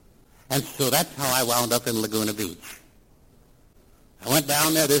 And so that's how I wound up in Laguna Beach. I went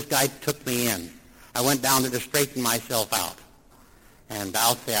down there, this guy took me in. I went down there to straighten myself out. And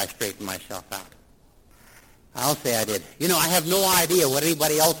I'll say I straightened myself out. I'll say I did. You know, I have no idea what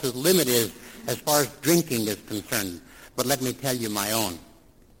anybody else's limit is as far as drinking is concerned. But let me tell you my own.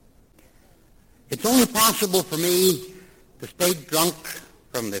 It's only possible for me to stay drunk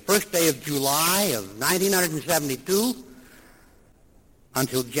from the first day of July of 1972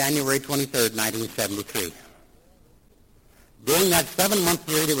 until January 23rd, 1973. During that 7-month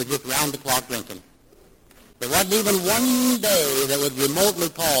period, it was just round-the-clock drinking. There wasn't even one day that was remotely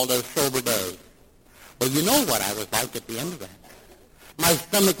called a sober day. Well, you know what I was like at the end of that. My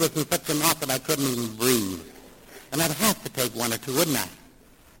stomach was in such a knot that I couldn't even breathe. And I'd have to take 1 or 2, wouldn't I?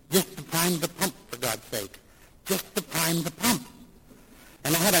 Just to prime the pump, for God's sake. Just to prime the pump.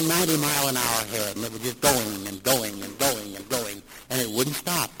 And I had a 90-mile-an-hour head, and it was just going and going and going and going. And it wouldn't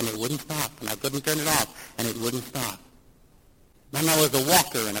stop, and it wouldn't stop. And I couldn't turn it off, and it wouldn't stop. Then I was a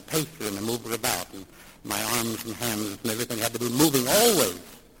walker and a pacer and a mover about, and my arms and hands and everything had to be moving always.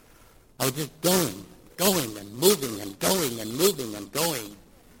 I was just going. going and moving and going and moving and going.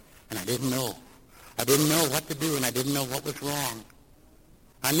 And I didn't know. I didn't know what to do, and I didn't know what was wrong.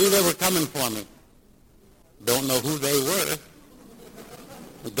 I knew they were coming for me. Don't know who they were.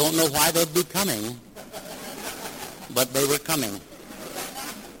 Don't know why they'd be coming. But they were coming.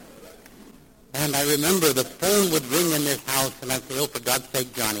 And I remember the phone would ring in this house, and I'd say, oh, for God's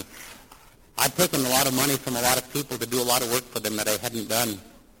sake, Johnny. I'd taken a lot of money from a lot of people to do a lot of work for them that I hadn't done.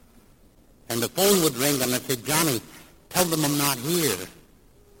 And the phone would ring, and I'd say, Johnny, tell them I'm not here.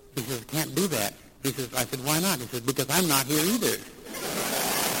 He says, can't do that. He says, I said, why not? He says, because I'm not here either.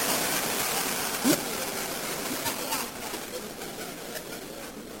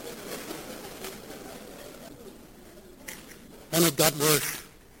 And it got worse.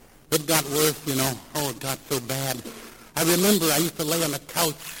 It got worse, you know. Oh, it got so bad. I remember I used to lay on the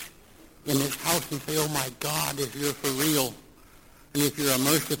couch in this house and say, oh, my God, if you're for real, and if you're a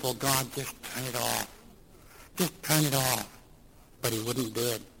merciful God, just turn it off. Just turn it off. But he wouldn't do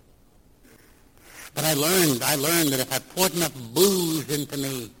it. But I learned that if I poured enough booze into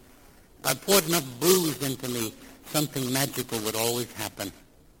me, something magical would always happen.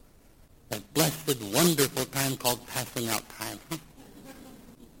 That blessed, wonderful time called passing out time.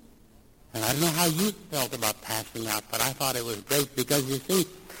 And I don't know how you felt about passing out, but I thought it was great because, you see,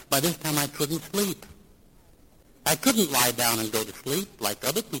 by this time I couldn't sleep. I couldn't lie down and go to sleep like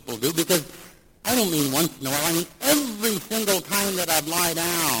other people do because I don't mean once in a while. I mean every single time that I'd lie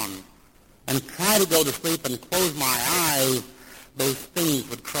down and try to go to sleep and close my eyes, those things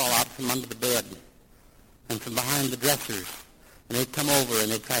would crawl out from under the bed and from behind the dressers, and they'd come over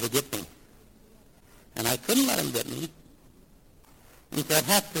and they'd try to get me. And I couldn't let them get me. And so I'd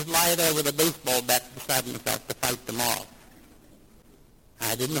have to lie there with a baseball bat beside myself to fight them off.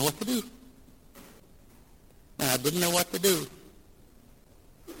 I didn't know what to do.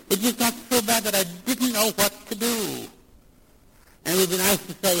 It just got so bad that I didn't know what to do. And it would be nice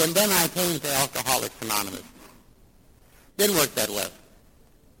to say, and then I came to Alcoholics Anonymous. Didn't work that well.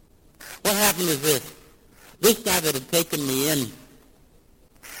 What happened is this. This guy that had taken me in,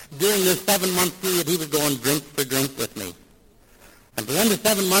 during this 7-month period, he would go on drink for drink with me. At the end of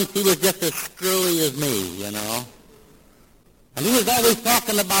 7 months, he was just as screwy as me, you know. And he was always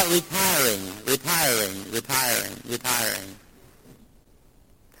talking about retiring.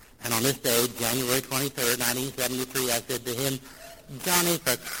 And on this day, January 23rd, 1973, I said to him, Johnny,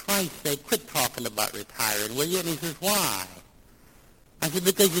 for Christ's sake, quit talking about retiring, will you? And he says, why? I said,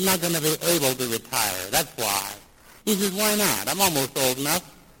 because you're not going to be able to retire. That's why. He says, why not? I'm almost old enough.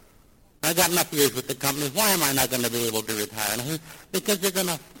 I got enough years with the company. Why am I not going to be able to retire? And I said, because they're going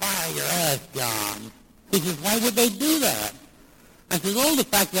to fire your ass, John. He says, why would they do that? I said, well, the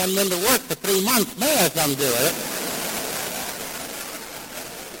fact that I haven't been to work for 3 months may have something to do with it.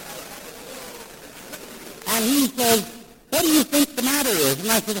 And he says, what do you think the matter is? And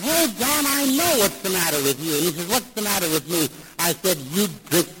I said, hey, John, I know what's the matter with you. And he says, what's the matter with me? I said, you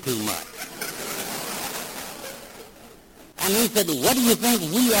drink too much. And he said, what do you think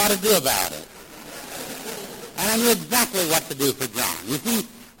we ought to do about it? And I knew exactly what to do for John. You see,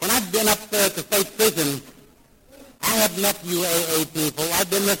 when I'd been up there at the state prison, I had met you AA people. I'd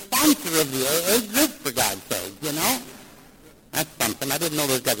been the sponsor of the AA group, for God's sake, you know? That's something. I didn't know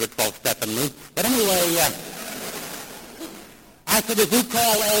those guys were 12-stepping me. But anyway, I said, if you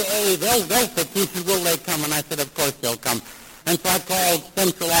call AA, they'll fix you. He said, will they come? And I said, of course they'll come. And so I called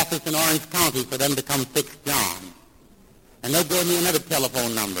central office in Orange County for them to come fix John. And they gave me another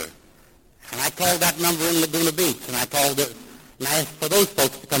telephone number. And I called that number in Laguna Beach, and I called it, and I asked for those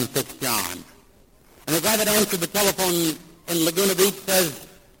folks to come fix John. And the guy that answered the telephone in Laguna Beach says,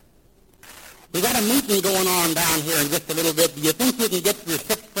 we got a meeting going on down here in just a little bit. Do you think you can get your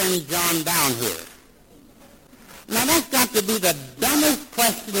sick friend John down here? Now, that's got to be the dumbest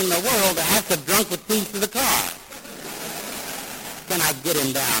question in the world to ask a drunk with keys to the car. Can I get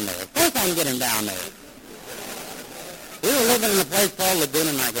him down there? Of course I can get him down there. We were living in a place called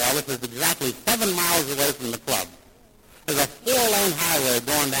Laguna Niguel, which is exactly 7 miles away from the club. There's a 4-lane highway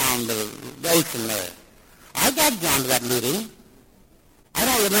going down the ocean there. I got John to that meeting. I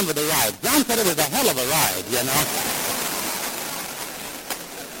don't remember the ride. John said it was a hell of a ride, you know.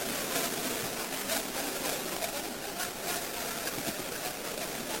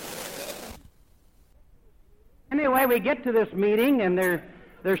 Anyway, we get to this meeting, and they're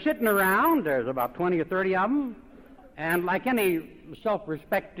sitting around. There's about 20 or 30 of them. And like any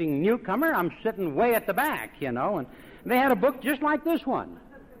self-respecting newcomer, I'm sitting way at the back, you know. And they had a book just like this one.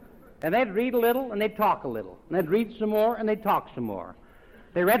 And they'd read a little, and they'd talk a little. And they'd read some more, and they'd talk some more.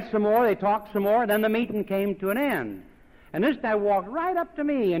 They read some more, they talked some more, and then the meeting came to an end. And this guy walked right up to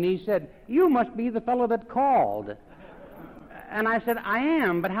me, and he said, "You must be the fellow that called." And I said, "I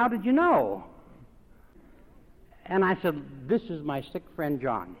am, but how did you know?" And I said, "This is my sick friend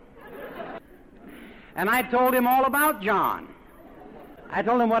John." And I told him all about John. I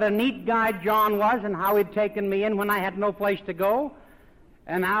told him what a neat guy John was and how he'd taken me in when I had no place to go,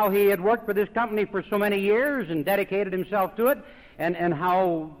 and how he had worked for this company for so many years and dedicated himself to it, and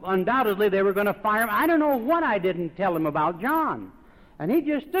how undoubtedly they were going to fire him. I don't know what I didn't tell him about John. And he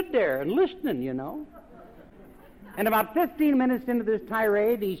just stood there and listening, you know. And about 15 minutes into this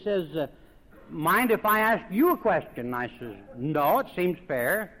tirade, he says, "Mind if I ask you a question?" I says, "No, it seems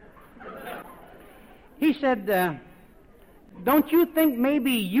fair." He said, "Don't you think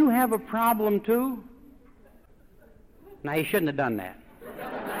maybe you have a problem too?" Now, he shouldn't have done that.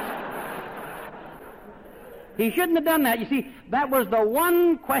 He shouldn't have done that. You see, that was the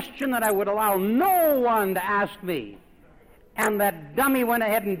one question that I would allow no one to ask me. And that dummy went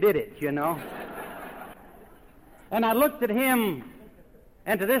ahead and did it, you know. And I looked at him,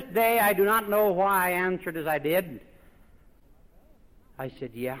 and to this day I do not know why I answered as I did. I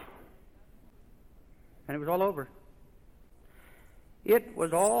said, "Yeah." And it was all over. It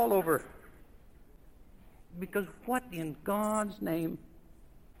was all over. Because what in God's name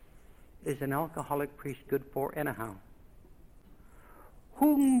is an alcoholic priest good for anyhow?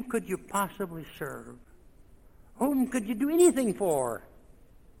 Whom could you possibly serve? Whom could you do anything for?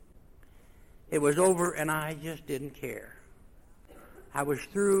 It was over, and I just didn't care. I was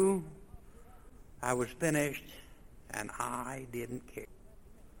through, I was finished, and I didn't care.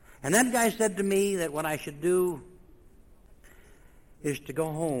 And that guy said to me that what I should do is to go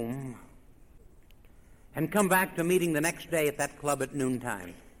home and come back to a meeting the next day at that club at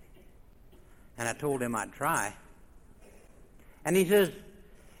noontime. And I told him I'd try. And he says,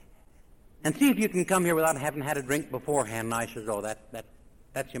 "And see if you can come here without having had a drink beforehand." And I says, "Oh,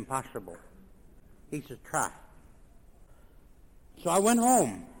 that's impossible." He says, "Try." So I went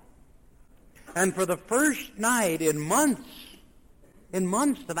home. And for the first night in months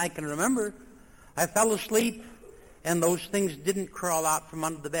that I can remember, I fell asleep, and those things didn't crawl out from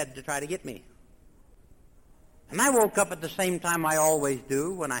under the bed to try to get me. And I woke up at the same time I always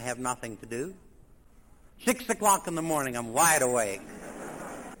do when I have nothing to do. 6 o'clock in the morning, I'm wide awake.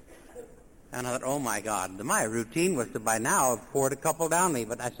 And I thought, oh my God, my routine was to by now have poured a couple down me,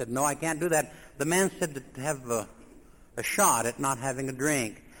 but I said, "No, I can't do that." The man said to have a shot at not having a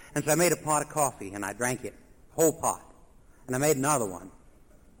drink. And so I made a pot of coffee, and I drank it, whole pot. And I made another one.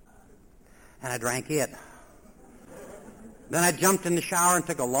 And I drank it. Then I jumped in the shower and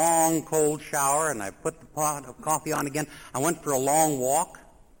took a long, cold shower, and I put the pot of coffee on again. I went for a long walk,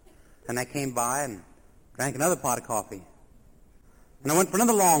 and I came by and drank another pot of coffee. And I went for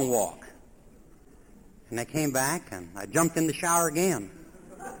another long walk. And I came back, and I jumped in the shower again.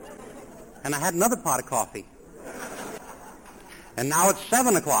 And I had another pot of coffee. And now it's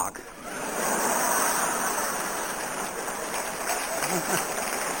 7 o'clock.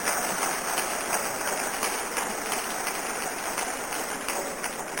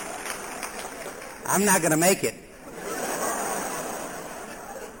 I'm not going to make it.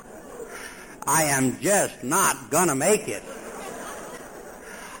 I am just not going to make it.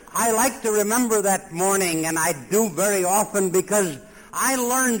 I like to remember that morning, and I do very often, because I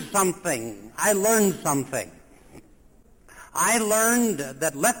learned something. I learned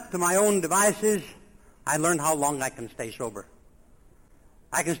that left to my own devices, I learned how long I can stay sober.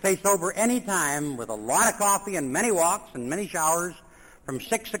 I can stay sober any time with a lot of coffee and many walks and many showers from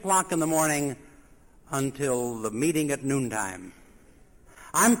 6 o'clock in the morning until the meeting at noontime.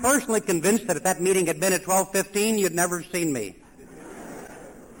 I'm personally convinced that if that meeting had been at 12:15, you'd never have seen me.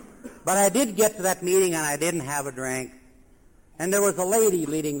 But I did get to that meeting, and I didn't have a drink. And there was a lady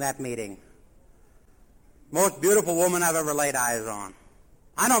leading that meeting. Most beautiful woman I've ever laid eyes on.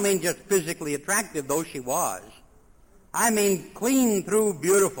 I don't mean just physically attractive, though she was. I mean clean through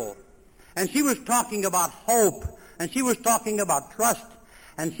beautiful. And she was talking about hope, and she was talking about trust,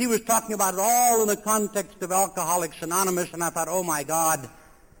 and she was talking about it all in the context of Alcoholics Anonymous, and I thought, oh my God,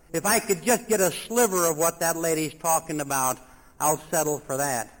 if I could just get a sliver of what that lady's talking about, I'll settle for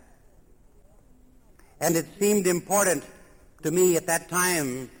that. And it seemed important to me at that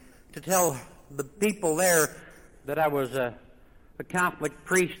time to tell the people there that I was a Catholic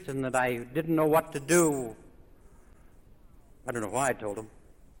priest and that I didn't know what to do. I don't know why I told them.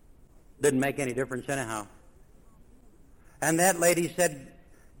 Didn't make any difference anyhow. And that lady said,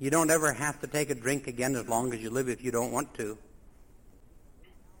 "You don't ever have to take a drink again as long as you live if you don't want to."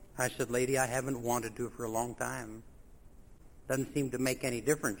 I said, "Lady, I haven't wanted to for a long time. Doesn't seem to make any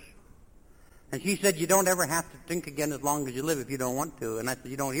difference." And she said, you don't ever have to think again as long as you live if you don't want to. And I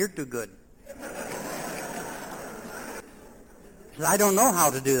said, you don't hear too good. She said, I don't know how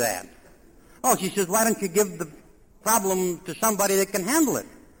to do that. Oh, she says, why don't you give the problem to somebody that can handle it?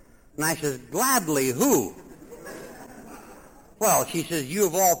 And I says, gladly, who? Well, she says, you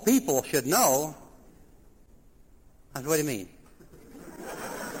of all people should know. I said, what do you mean?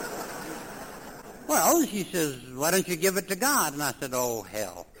 Well, she says, why don't you give it to God? And I said, oh,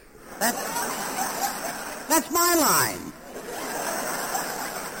 hell. That's my line.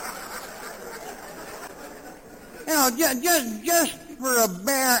 You know, just for a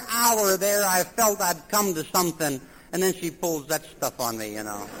bare hour there, I felt I'd come to something, and then she pulls that stuff on me, you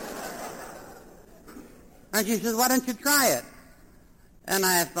know. And she says, why don't you try it? And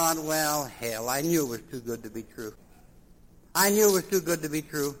I thought, well, hell, I knew it was too good to be true. I knew it was too good to be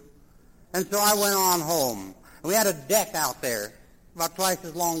true. And so I went on home. We had a deck out there, about twice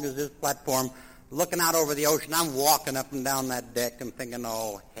as long as this platform, looking out over the ocean. I'm walking up and down that deck and thinking,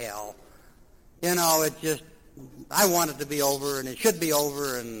 oh, hell. You know, it just, I want it to be over, and it should be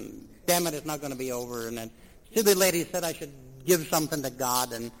over, and damn it, it's not going to be over. And then silly lady said I should give something to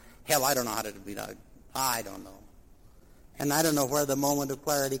God, and hell, I don't know how to be done. I don't know. And I don't know where the moment of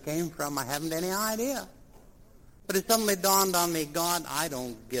clarity came from. I haven't any idea. But it suddenly dawned on me, God, I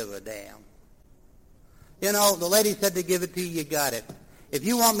don't give a damn. You know, the lady said to give it to you, you got it. If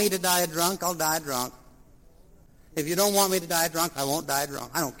you want me to die drunk, I'll die drunk. If you don't want me to die drunk, I won't die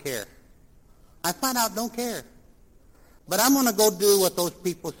drunk. I don't care. I flat out don't care. But I'm going to go do what those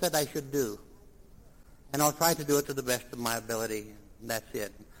people said I should do. And I'll try to do it to the best of my ability. And that's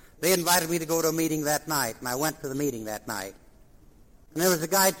it. They invited me to go to a meeting that night, and I went to the meeting that night. And there was a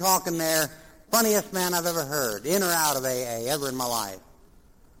guy talking there, funniest man I've ever heard, in or out of AA, ever in my life.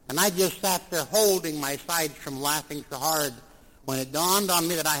 And I just sat there holding my sides from laughing so hard when it dawned on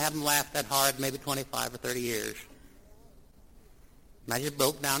me that I hadn't laughed that hard maybe 25 or 30 years. And I just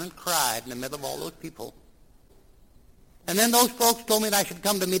broke down and cried in the middle of all those people. And then those folks told me that I should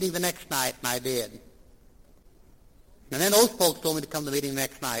come to the meeting the next night, and I did. And then those folks told me to come to the meeting the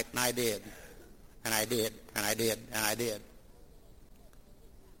next night, and I did. And I did, and I did, and I did.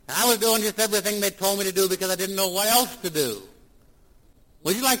 And I was doing just everything they told me to do because I didn't know what else to do.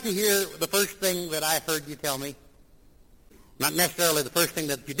 Would you like to hear the first thing that I heard you tell me? Not necessarily the first thing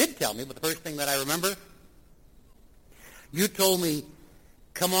that you did tell me, but the first thing that I remember. You told me,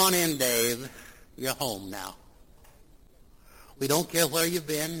 come on in, Dave. You're home now. We don't care where you've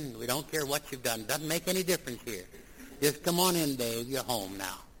been. We don't care what you've done. Doesn't make any difference here. Just come on in, Dave. You're home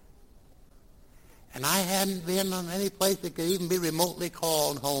now. And I hadn't been on any place that could even be remotely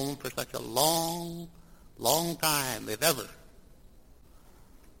called home for such a long, long time, if ever.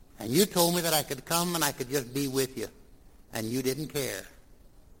 And you told me that I could come and I could just be with you. And you didn't care.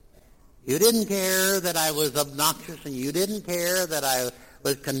 You didn't care that I was obnoxious, and you didn't care that I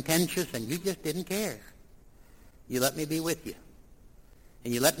was contentious, and you just didn't care. You let me be with you.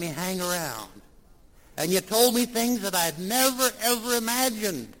 And you let me hang around. And you told me things that I'd never, ever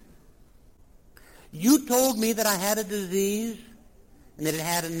imagined. You told me that I had a disease and that it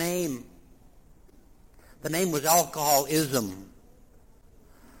had a name. The name was alcoholism.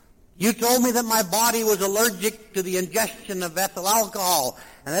 You told me that my body was allergic to the ingestion of ethyl alcohol,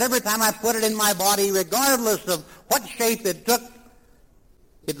 and that every time I put it in my body, regardless of what shape it took,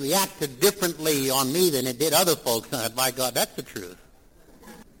 it reacted differently on me than it did other folks. And I said, by God, that's the truth.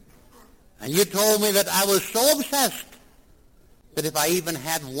 And you told me that I was so obsessed that if I even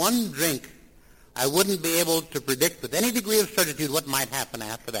had one drink, I wouldn't be able to predict with any degree of certitude what might happen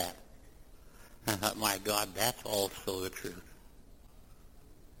after that. I thought, my God, that's also the truth.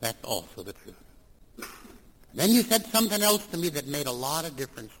 That's also the truth. Then you said something else to me that made a lot of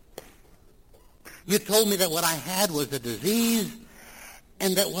difference. You told me that what I had was a disease,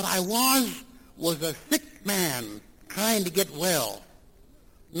 and that what I was a sick man trying to get well,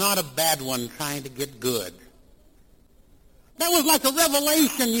 not a bad one trying to get good. That was like a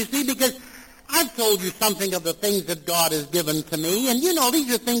revelation, you see, because I've told you something of the things that God has given to me, and you know,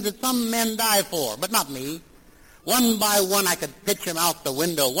 these are things that some men die for, but not me. One by one, I could pitch him out the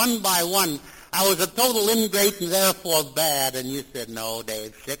window. One by one, I was a total ingrate and therefore bad. And you said, no,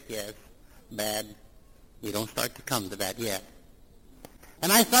 Dave, sick, yes, bad. You don't start to come to that yet.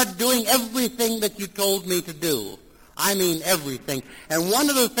 And I started doing everything that you told me to do. I mean everything. And one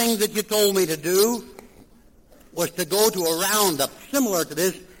of the things that you told me to do was to go to a roundup similar to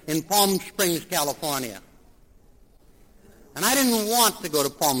this in Palm Springs, California. And I didn't want to go to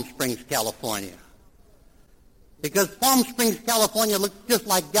Palm Springs, California, because Palm Springs, California looks just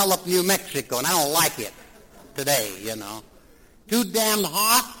like Gallup, New Mexico, and I don't like it today, you know. Too damn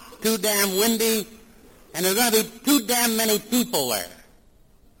hot, too damn windy, and there's going to be too damn many people there.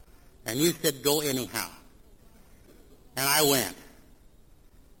 And you said, go anyhow. And I went.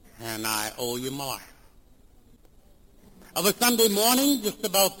 And I owe you my life. Of a Sunday morning, just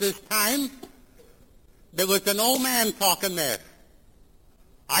about this time, there was an old man talking there.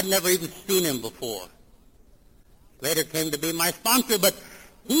 I'd never even seen him before. Later came to be my sponsor, but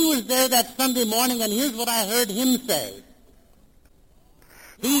he was there that Sunday morning, and here's what I heard him say.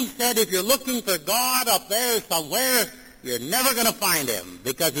 He said, if you're looking for God up there somewhere, you're never going to find him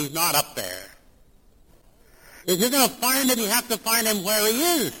because he's not up there. If you're going to find him, you have to find him where he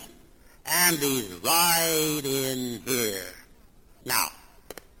is. And he's right in here. Now,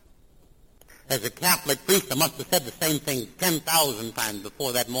 as a Catholic priest, I must have said the same thing 10,000 times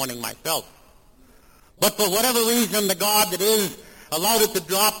before that morning myself. But for whatever reason, the God that is allowed it to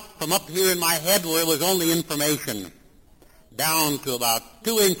drop from up here in my head where it was only information down to about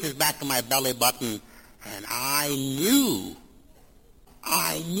 2 inches back of my belly button, and I knew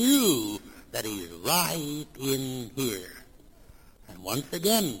that he's right in here. And once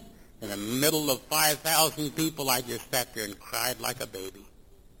again, in the middle of 5,000 people, I just sat there and cried like a baby.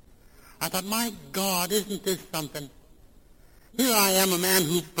 I thought, my God, isn't this something? Here I am, a man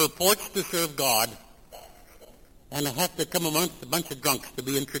who purports to serve God, and I have to come amongst a bunch of drunks to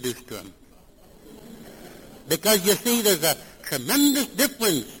be introduced to him. Because you see, there's a tremendous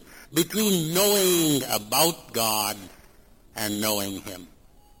difference between knowing about God and knowing him.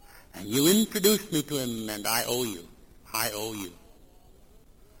 And you introduced me to him, and I owe you. I owe you.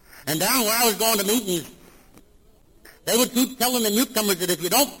 And down where I was going to meetings, they would keep telling the newcomers that if you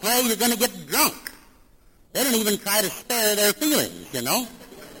don't pray, you're going to get drunk. They don't even try to spare their feelings, you know,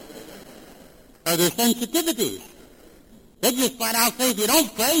 or their sensitivities. They just flat out say, if you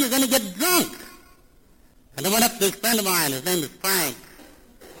don't pray, you're going to get drunk. And I went up to this friend of mine. His name is Frank.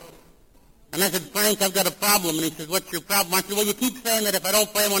 And I said, Frank, I've got a problem. And he says, what's your problem? I said, well, you keep saying that if I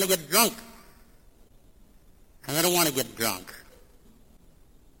don't pray, I want to get drunk. And I don't want to get drunk.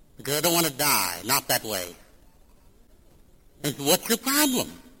 Because I don't want to die. Not that way. He said, what's your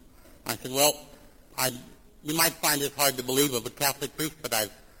problem? I said, well, you might find it hard to believe of a Catholic priest, but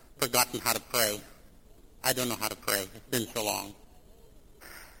I've forgotten how to pray. I don't know how to pray. It's been so long.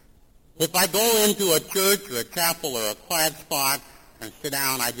 If I go into a church or a chapel or a quiet spot and sit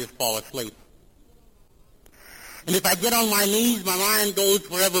down, I just fall asleep. And if I get on my knees, my mind goes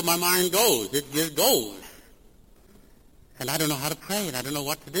wherever my mind goes. It just goes. And I don't know how to pray, and I don't know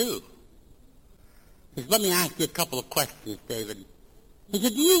what to do. He said, let me ask you a couple of questions, David. He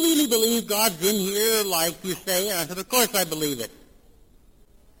said, do you really believe God's in here like you say? And I said, of course I believe it.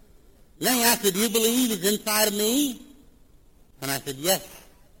 And then he asked me, do you believe he's inside of me? And I said, yes.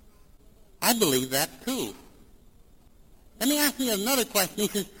 I believe that too. Then he asked me another question. He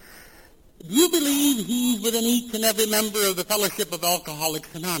says, do you believe he's within each and every member of the Fellowship of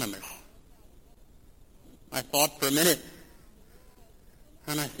Alcoholics Anonymous? I thought for a minute.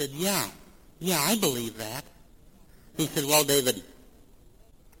 And I said, yeah, I believe that. He said, well, David,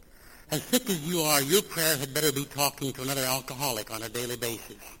 as sick as you are, your prayer had better be talking to another alcoholic on a daily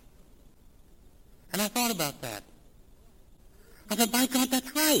basis. And I thought about that. I thought, my God,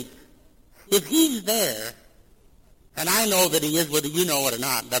 that's right. If he's there, and I know that he is, whether you know it or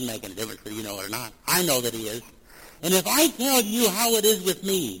not, doesn't make any difference whether you know it or not. I know that he is. And if I tell you how it is with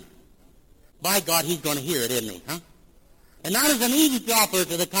me, by God, he's going to hear it, isn't he? Huh? And not as an eavesdropper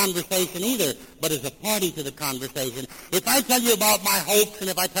to the conversation either, but as a party to the conversation. If I tell you about my hopes and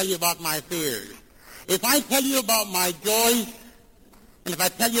if I tell you about my fears, if I tell you about my joys and if I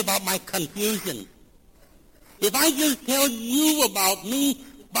tell you about my confusion, if I just tell you about me,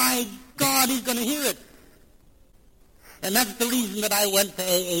 by God, he's going to hear it. And that's the reason that I went to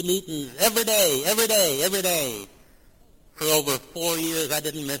AA meetings every day. For over 4 years, I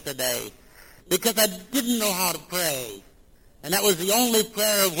didn't miss a day. Because I didn't know how to pray. And that was the only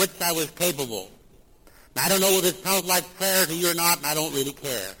prayer of which I was capable. Now, I don't know whether it sounds like prayer to you or not, and I don't really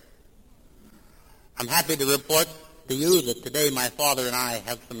care. I'm happy to report to you that today my father and I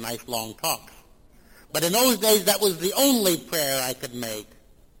have some nice long talks. But in those days, that was the only prayer I could make.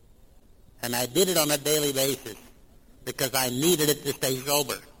 And I did it on a daily basis because I needed it to stay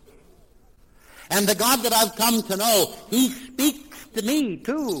sober. And the God that I've come to know, he speaks to me,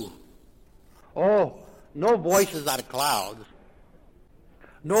 too. Oh, no voices out of clouds.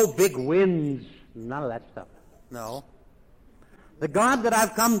 No big winds. None of that stuff. No. The God that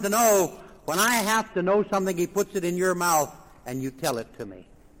I've come to know, when I have to know something, he puts it in your mouth and you tell it to me.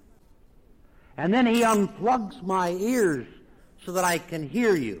 And then he unplugs my ears so that I can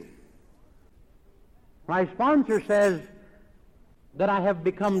hear you. My sponsor says, that I have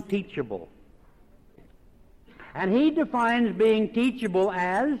become teachable. And he defines being teachable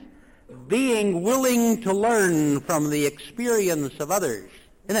as being willing to learn from the experience of others.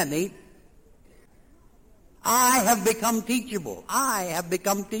 Isn't that neat? I have become teachable. I have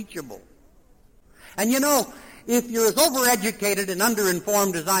become teachable. And you know, if you're as overeducated and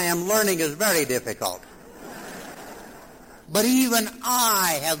underinformed as I am, learning is very difficult. But even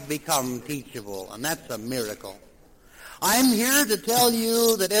I have become teachable, and that's a miracle. I'm here to tell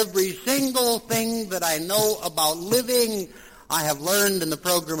you that every single thing that I know about living, I have learned in the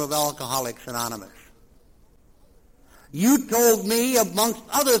program of Alcoholics Anonymous. You told me, amongst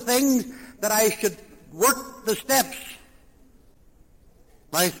other things, that I should work the steps.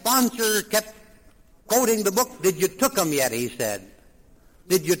 My sponsor kept quoting the book. Did you took 'em yet, he said.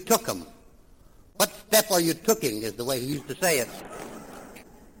 Did you took 'em? What step are you tooking, is the way he used to say it.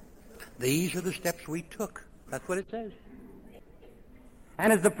 These are the steps we took. That's what it says.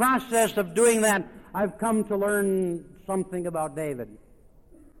 And as the process of doing that, I've come to learn something about David.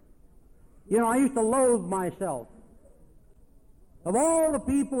 You know, I used to loathe myself. Of all the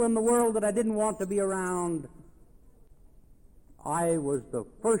people in the world that I didn't want to be around, I was the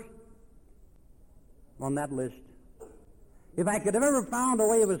first on that list. If I could have ever found a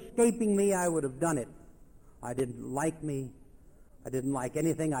way of escaping me, I would have done it. I didn't like me. I didn't like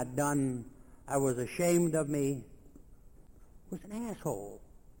anything I'd done. I was ashamed of me. I was an asshole.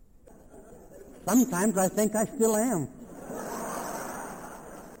 Sometimes I think I still am.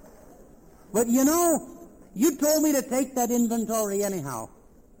 But you know, you told me to take that inventory anyhow.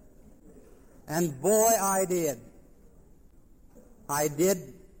 And boy, I did. I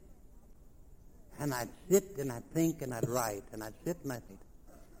did. And I'd sit and I'd think and I'd write and I'd sit and I'd think.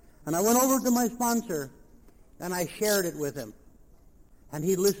 And I went over to my sponsor and I shared it with him. And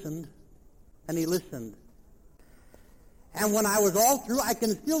he listened and he listened. And when I was all through, I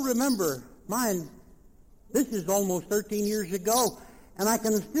can still remember, this is almost 13 years ago, and I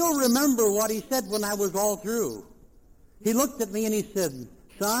can still remember what he said when I was all through. He looked at me and he said,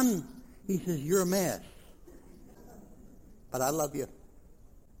 son, he says, you're a mess. But I love you.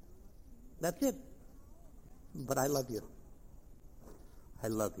 That's it. But I love you. I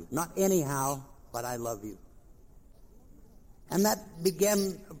love you. Not anyhow, but I love you. And that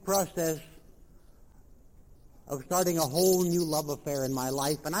began a process of starting a whole new love affair in my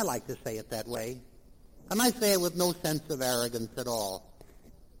life, and I like to say it that way. And I say it with no sense of arrogance at all.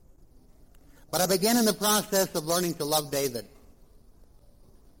 But I began in the process of learning to love David.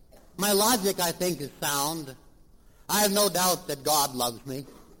 My logic, I think, is sound. I have no doubt that God loves me.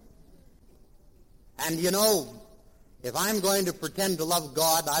 And you know, if I'm going to pretend to love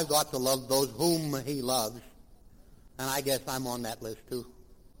God, I've got to love those whom he loves. And I guess I'm on that list too.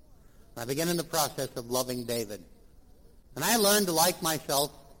 I began in the process of loving David. And I learned to like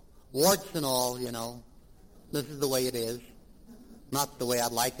myself, warts and all, you know. This is the way it is. Not the way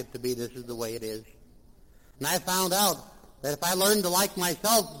I'd like it to be, this is the way it is. And I found out that if I learned to like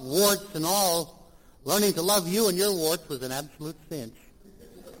myself, warts and all, learning to love you and your warts was an absolute cinch.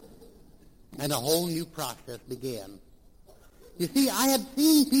 And a whole new process began. You see, I had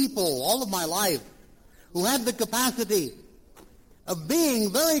seen people all of my life who had the capacity of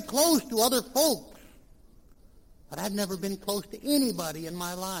being very close to other folks, but I'd never been close to anybody in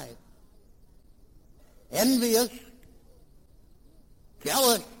my life. Envious,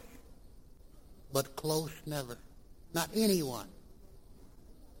 jealous, but close never. Not anyone.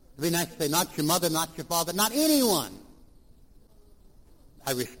 It'd be nice to say, not your mother, not your father, not anyone.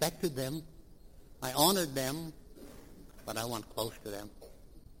 I respected them. I honored them, but I wasn't close to them.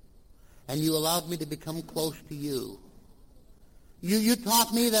 And you allowed me to become close to you. You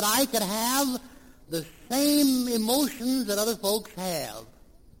taught me that I could have the same emotions that other folks have.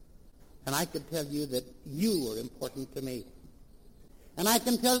 And I could tell you that you were important to me. And I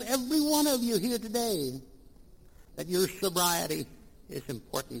can tell every one of you here today that your sobriety is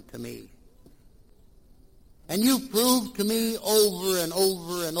important to me. And you've proved to me over and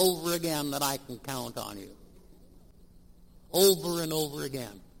over and over again that I can count on you. Over and over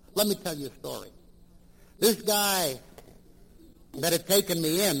again. Let me tell you a story. This guy that had taken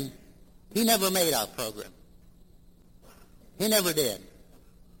me in, he never made our program. He never did.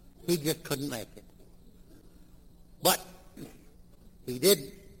 He just couldn't make it. But he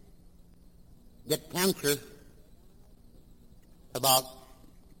did get cancer about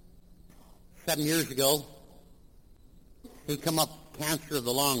 7 years ago. He come up cancer of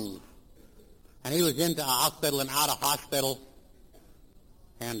the lungs. And he was into a hospital and out of hospital.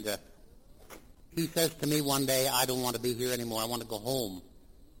 And he says to me one day, I don't want to be here anymore. I want to go home.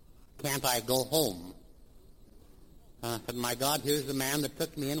 Can't I go home? I said, my God, here's the man that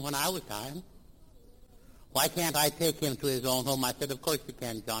took me in when I was tired. Why can't I take him to his own home? I said, of course you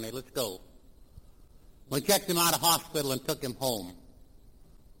can, Johnny. Let's go. We checked him out of hospital and took him home.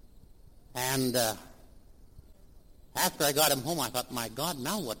 And after I got him home, I thought, my God,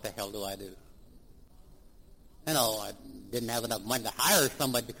 now what the hell do I do? You know, I didn't have enough money to hire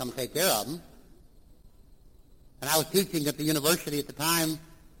somebody to come take care of him. And I was teaching at the university at the time,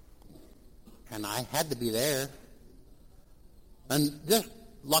 and I had to be there. And just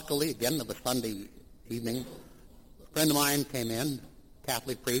luckily, again, it was Sunday evening, a friend of mine came in,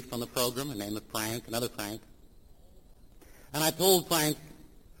 Catholic priest on the program, his name was Frank, another Frank. And I told Frank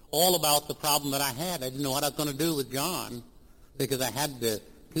all about the problem that I had. I didn't know what I was going to do with John because I had to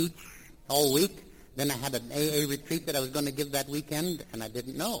teach all week. Then I had an AA retreat that I was going to give that weekend, and I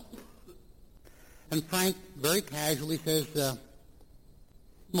didn't know. And Frank very casually says,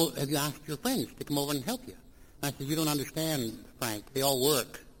 well, have you asked your friends to come over and help you? And I said, you don't understand, Frank. They all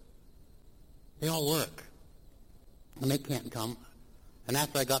work. They all work. And they can't come. And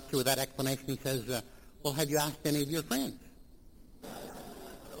after I got through with that explanation, he says, well, have you asked any of your friends?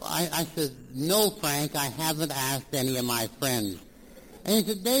 I said, no, Frank, I haven't asked any of my friends. And he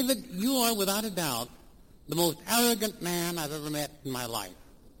said, David, you are without a doubt the most arrogant man I've ever met in my life.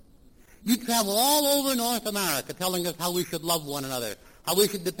 You travel all over North America telling us how we should love one another, how we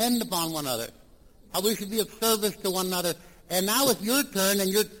should depend upon one another, how we should be of service to one another. And now it's your turn, and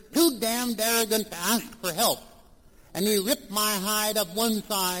you're too damned arrogant to ask for help. And he ripped my hide up one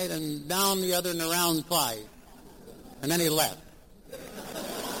side and down the other and around twice. And then he left.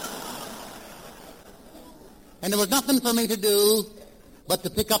 And there was nothing for me to do but to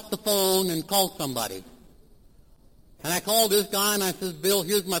pick up the phone and call somebody. And I called this guy, and I said, Bill,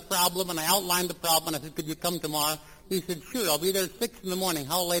 here's my problem. And I outlined the problem. And I said, could you come tomorrow? He said, sure, I'll be there at 6 in the morning.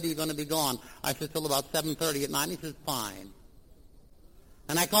 How late are you going to be gone? I said, till about 7:30 at night. He said, fine.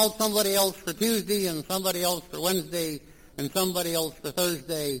 And I called somebody else for Tuesday and somebody else for Wednesday and somebody else for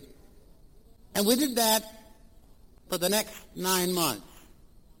Thursday. And we did that for the next 9 months.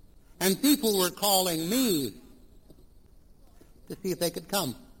 And people were calling me to see if they could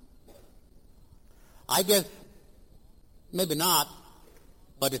come. I guess maybe not,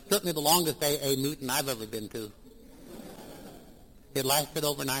 but it's certainly the longest AA meeting I've ever been to. It lasted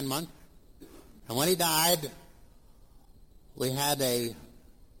over 9 months. And when he died, we had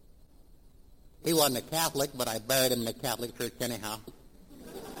he wasn't a Catholic, but I buried him in a Catholic church anyhow.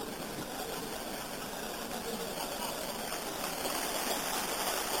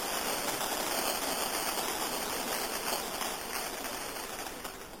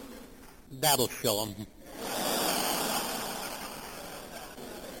 That'll show him.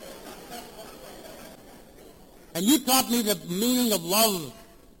 And you taught me the meaning of love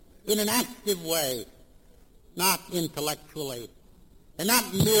in an active way, not intellectually, and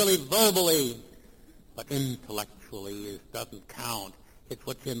not merely verbally, but intellectually. It doesn't count. It's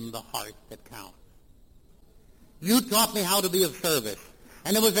what's in the heart that counts. You taught me how to be of service.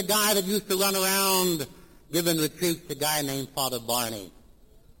 And there was a guy that used to run around giving retreats, a guy named Father Barney.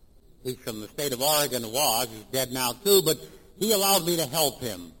 He's from the state of Oregon, he's dead now too, but he allowed me to help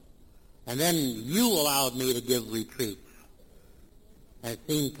him. And then you allowed me to give retreats. And it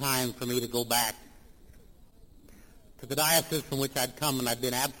seemed time for me to go back to the diocese from which I'd come, and I'd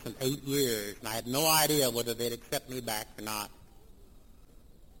been absent 8 years, and I had no idea whether they'd accept me back or not.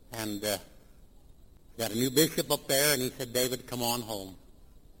 And got a new bishop up there, and he said, David, come on home.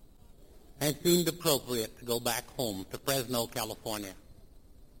 And it seemed appropriate to go back home to Fresno, California.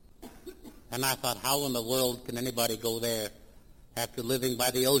 And I thought, how in the world can anybody go there after living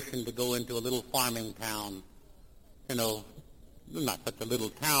by the ocean to go into a little farming town? You know, not such a little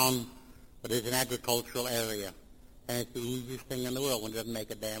town, but it's an agricultural area. And it's the easiest thing in the world when it doesn't make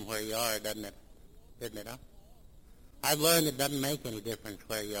a damn where you are, doesn't it? Isn't it, huh? I've learned it doesn't make any difference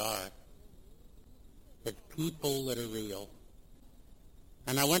where you are. It's people that are real.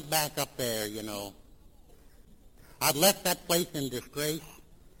 And I went back up there, you know. I'd left that place in disgrace.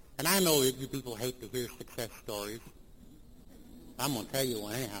 And I know that you people hate to hear success stories. I'm going to tell you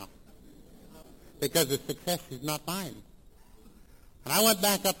one anyhow. Because the success is not mine. And I went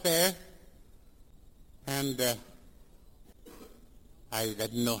back up there, and I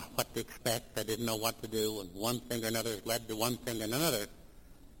didn't know what to expect. I didn't know what to do. And one thing or another led to one thing and another.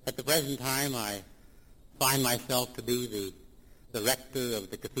 At the present time, I find myself to be the rector of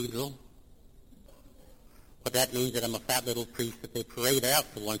the cathedral. But that means that I'm a fat little priest that they parade out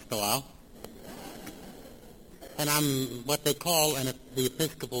for once in a while. And I'm what they call the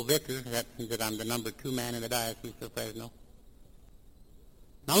Episcopal vicar. That means that I'm the number 2 man in the Diocese of Fresno.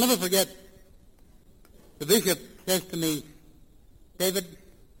 And I'll never forget the bishop says to me, David,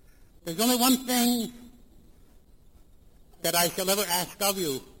 there's only one thing that I shall ever ask of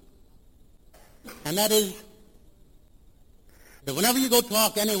you, and that is that whenever you go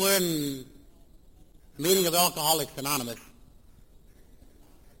talk anywhere in a meeting of Alcoholics Anonymous,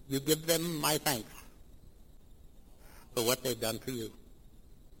 you give them my thanks for what they've done for you.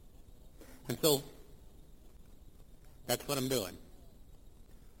 And so, that's what I'm doing.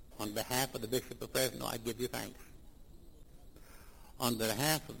 On behalf of the Bishop of Fresno, I give you thanks. On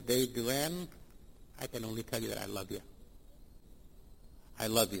behalf of Dave Duran, I can only tell you that I love you. I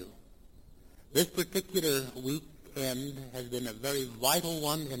love you. This particular weekend has been a very vital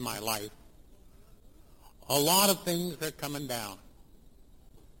one in my life. A lot of things are coming down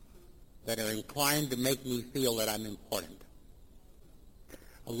that are inclined to make me feel that I'm important.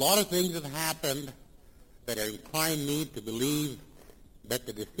 A lot of things have happened that are inclined me to believe that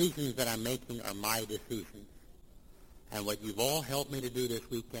the decisions that I'm making are my decisions. And what you've all helped me to do this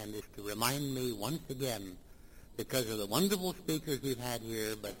weekend is to remind me once again, because of the wonderful speakers we've had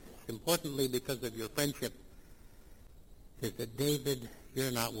here, but importantly because of your friendship, is that, David,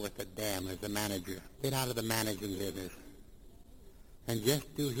 you're not worth a damn as a manager. Get out of the managing business and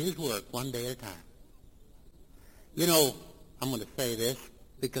just do his work one day at a time. You know, I'm going to say this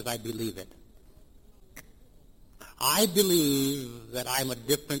because I believe it. I believe that I'm a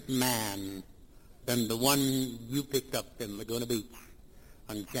different man than the one you picked up in Laguna Beach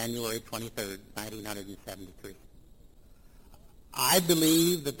on January 23rd, 1973. I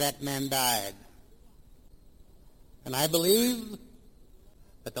believe that that man died. And I believe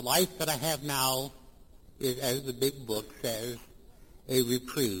that the life that I have now is, as the big book says, a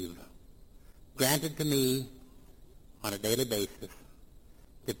reprieve granted to me on a daily basis,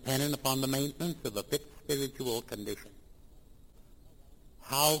 dependent upon the maintenance of a fit spiritual condition.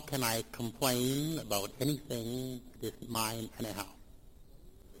 How can I complain about anything that is mine anyhow?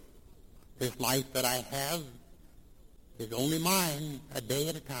 This life that I have is only mine a day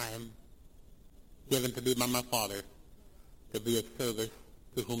at a time, given to me by my Father to be of service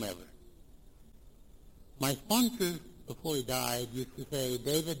to whomever. My sponsor, before he died, used to say,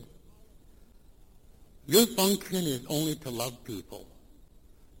 David, your function is only to love people.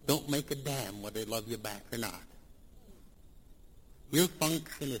 Don't make a damn whether they love you back or not. Your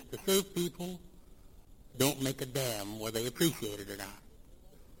function is to serve people. Don't make a damn whether they appreciate it or not.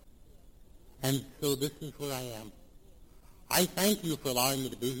 And so this is where I am. I thank you for allowing me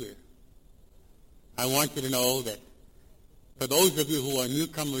to be here. I want you to know that for those of you who are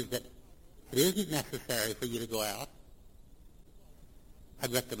newcomers, that it isn't necessary for you to go out.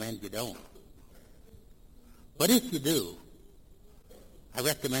 I'd recommend you don't. But if you do, I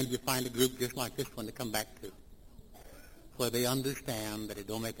recommend you find a group just like this one to come back to, where they understand that it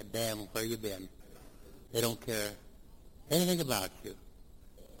don't make a damn where you've been. They don't care anything about you,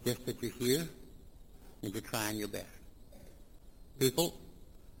 just that you're here and you're trying your best. People,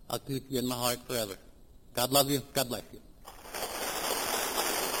 I'll keep you in my heart forever. God love you. God bless you.